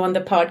have you on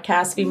the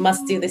podcast. We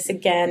must do this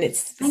again.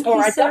 Thank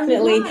you so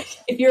much.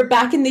 If you're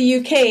back in the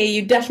UK,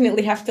 you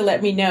definitely have to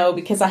let me know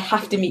because I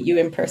have to meet you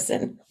in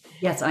person.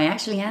 Yes, I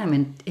actually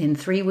am in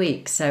 3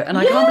 weeks. So, and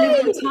I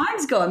can't believe the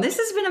time's gone. This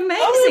has been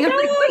amazing. I'm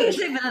like, wait, it's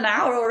been an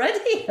hour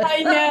already.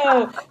 I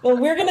know. Well,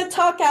 we're going to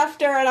talk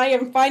after, and I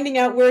am finding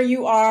out where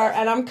you are,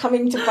 and I'm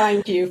coming to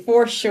find you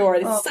for sure.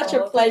 It's such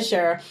a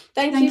pleasure.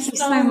 Thank you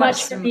so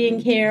much for being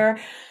here.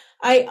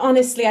 I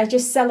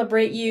just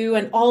celebrate you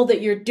and all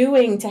that you're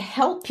doing to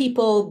help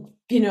people,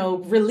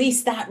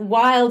 release that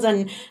wild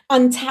and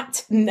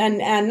untapped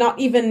and not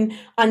even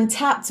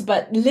untapped,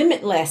 but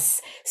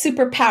limitless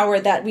superpower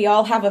that we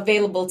all have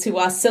available to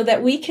us so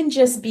that we can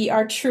just be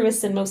our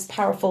truest and most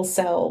powerful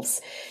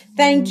selves.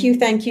 Thank you.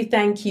 Thank you.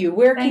 Thank you.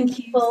 Where can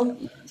people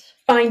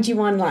find you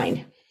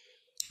online?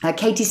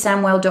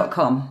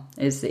 KatySamwell.com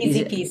is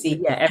easy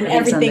peasy. Yeah,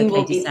 everything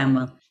will Katy be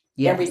Samwell.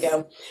 Yes. There we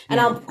go. And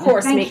I'll of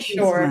course make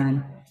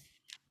sure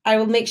I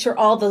will make sure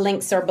all the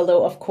links are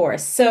below, of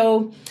course.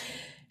 So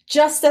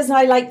just as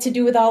I like to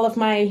do with all of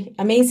my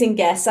amazing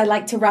guests, I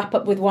like to wrap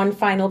up with one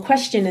final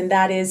question, and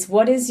that is,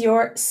 what is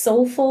your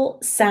soulful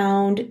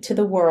sound to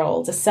the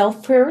world? A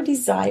self-prayer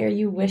desire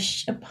you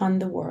wish upon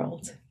the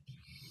world?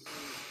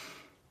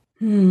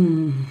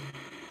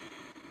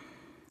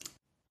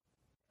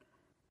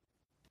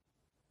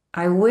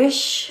 I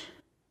wish,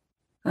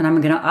 and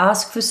I'm going to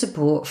ask for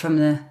support from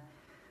the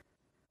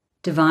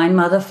Divine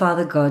Mother,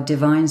 Father God,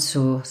 Divine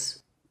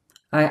Source.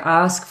 I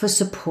ask for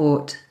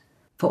support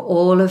for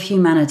all of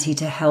humanity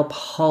to help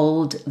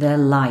hold their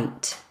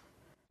light,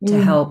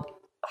 to help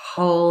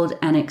hold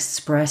and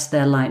express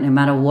their light, no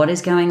matter what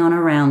is going on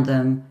around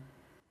them.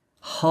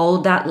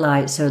 Hold that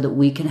light so that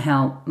we can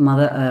help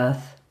Mother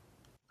Earth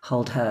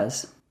hold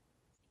hers.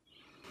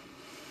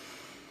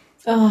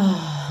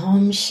 Oh,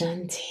 Om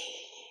Shanti.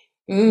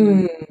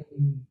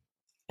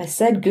 I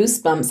said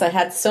goosebumps. I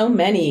had so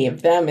many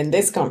of them in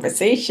this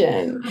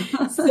conversation.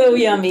 So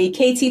yummy.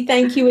 Katy,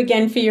 thank you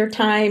again for your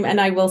time,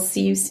 and I will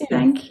see you soon.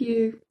 Thank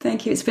you.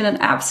 Thank you. It's been an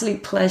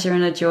absolute pleasure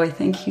and a joy.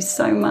 Thank you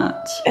so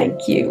much.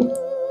 Thank you.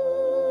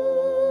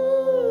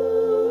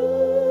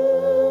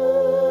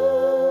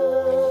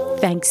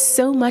 Thanks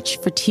so much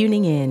for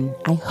tuning in.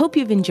 I hope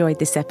you've enjoyed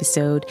this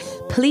episode.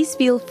 Please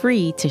feel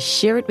free to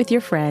share it with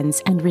your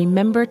friends and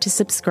remember to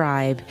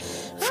subscribe.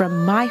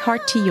 From my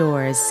heart to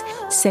yours,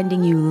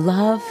 sending you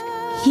love,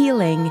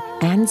 healing,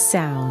 and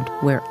sound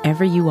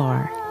wherever you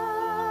are.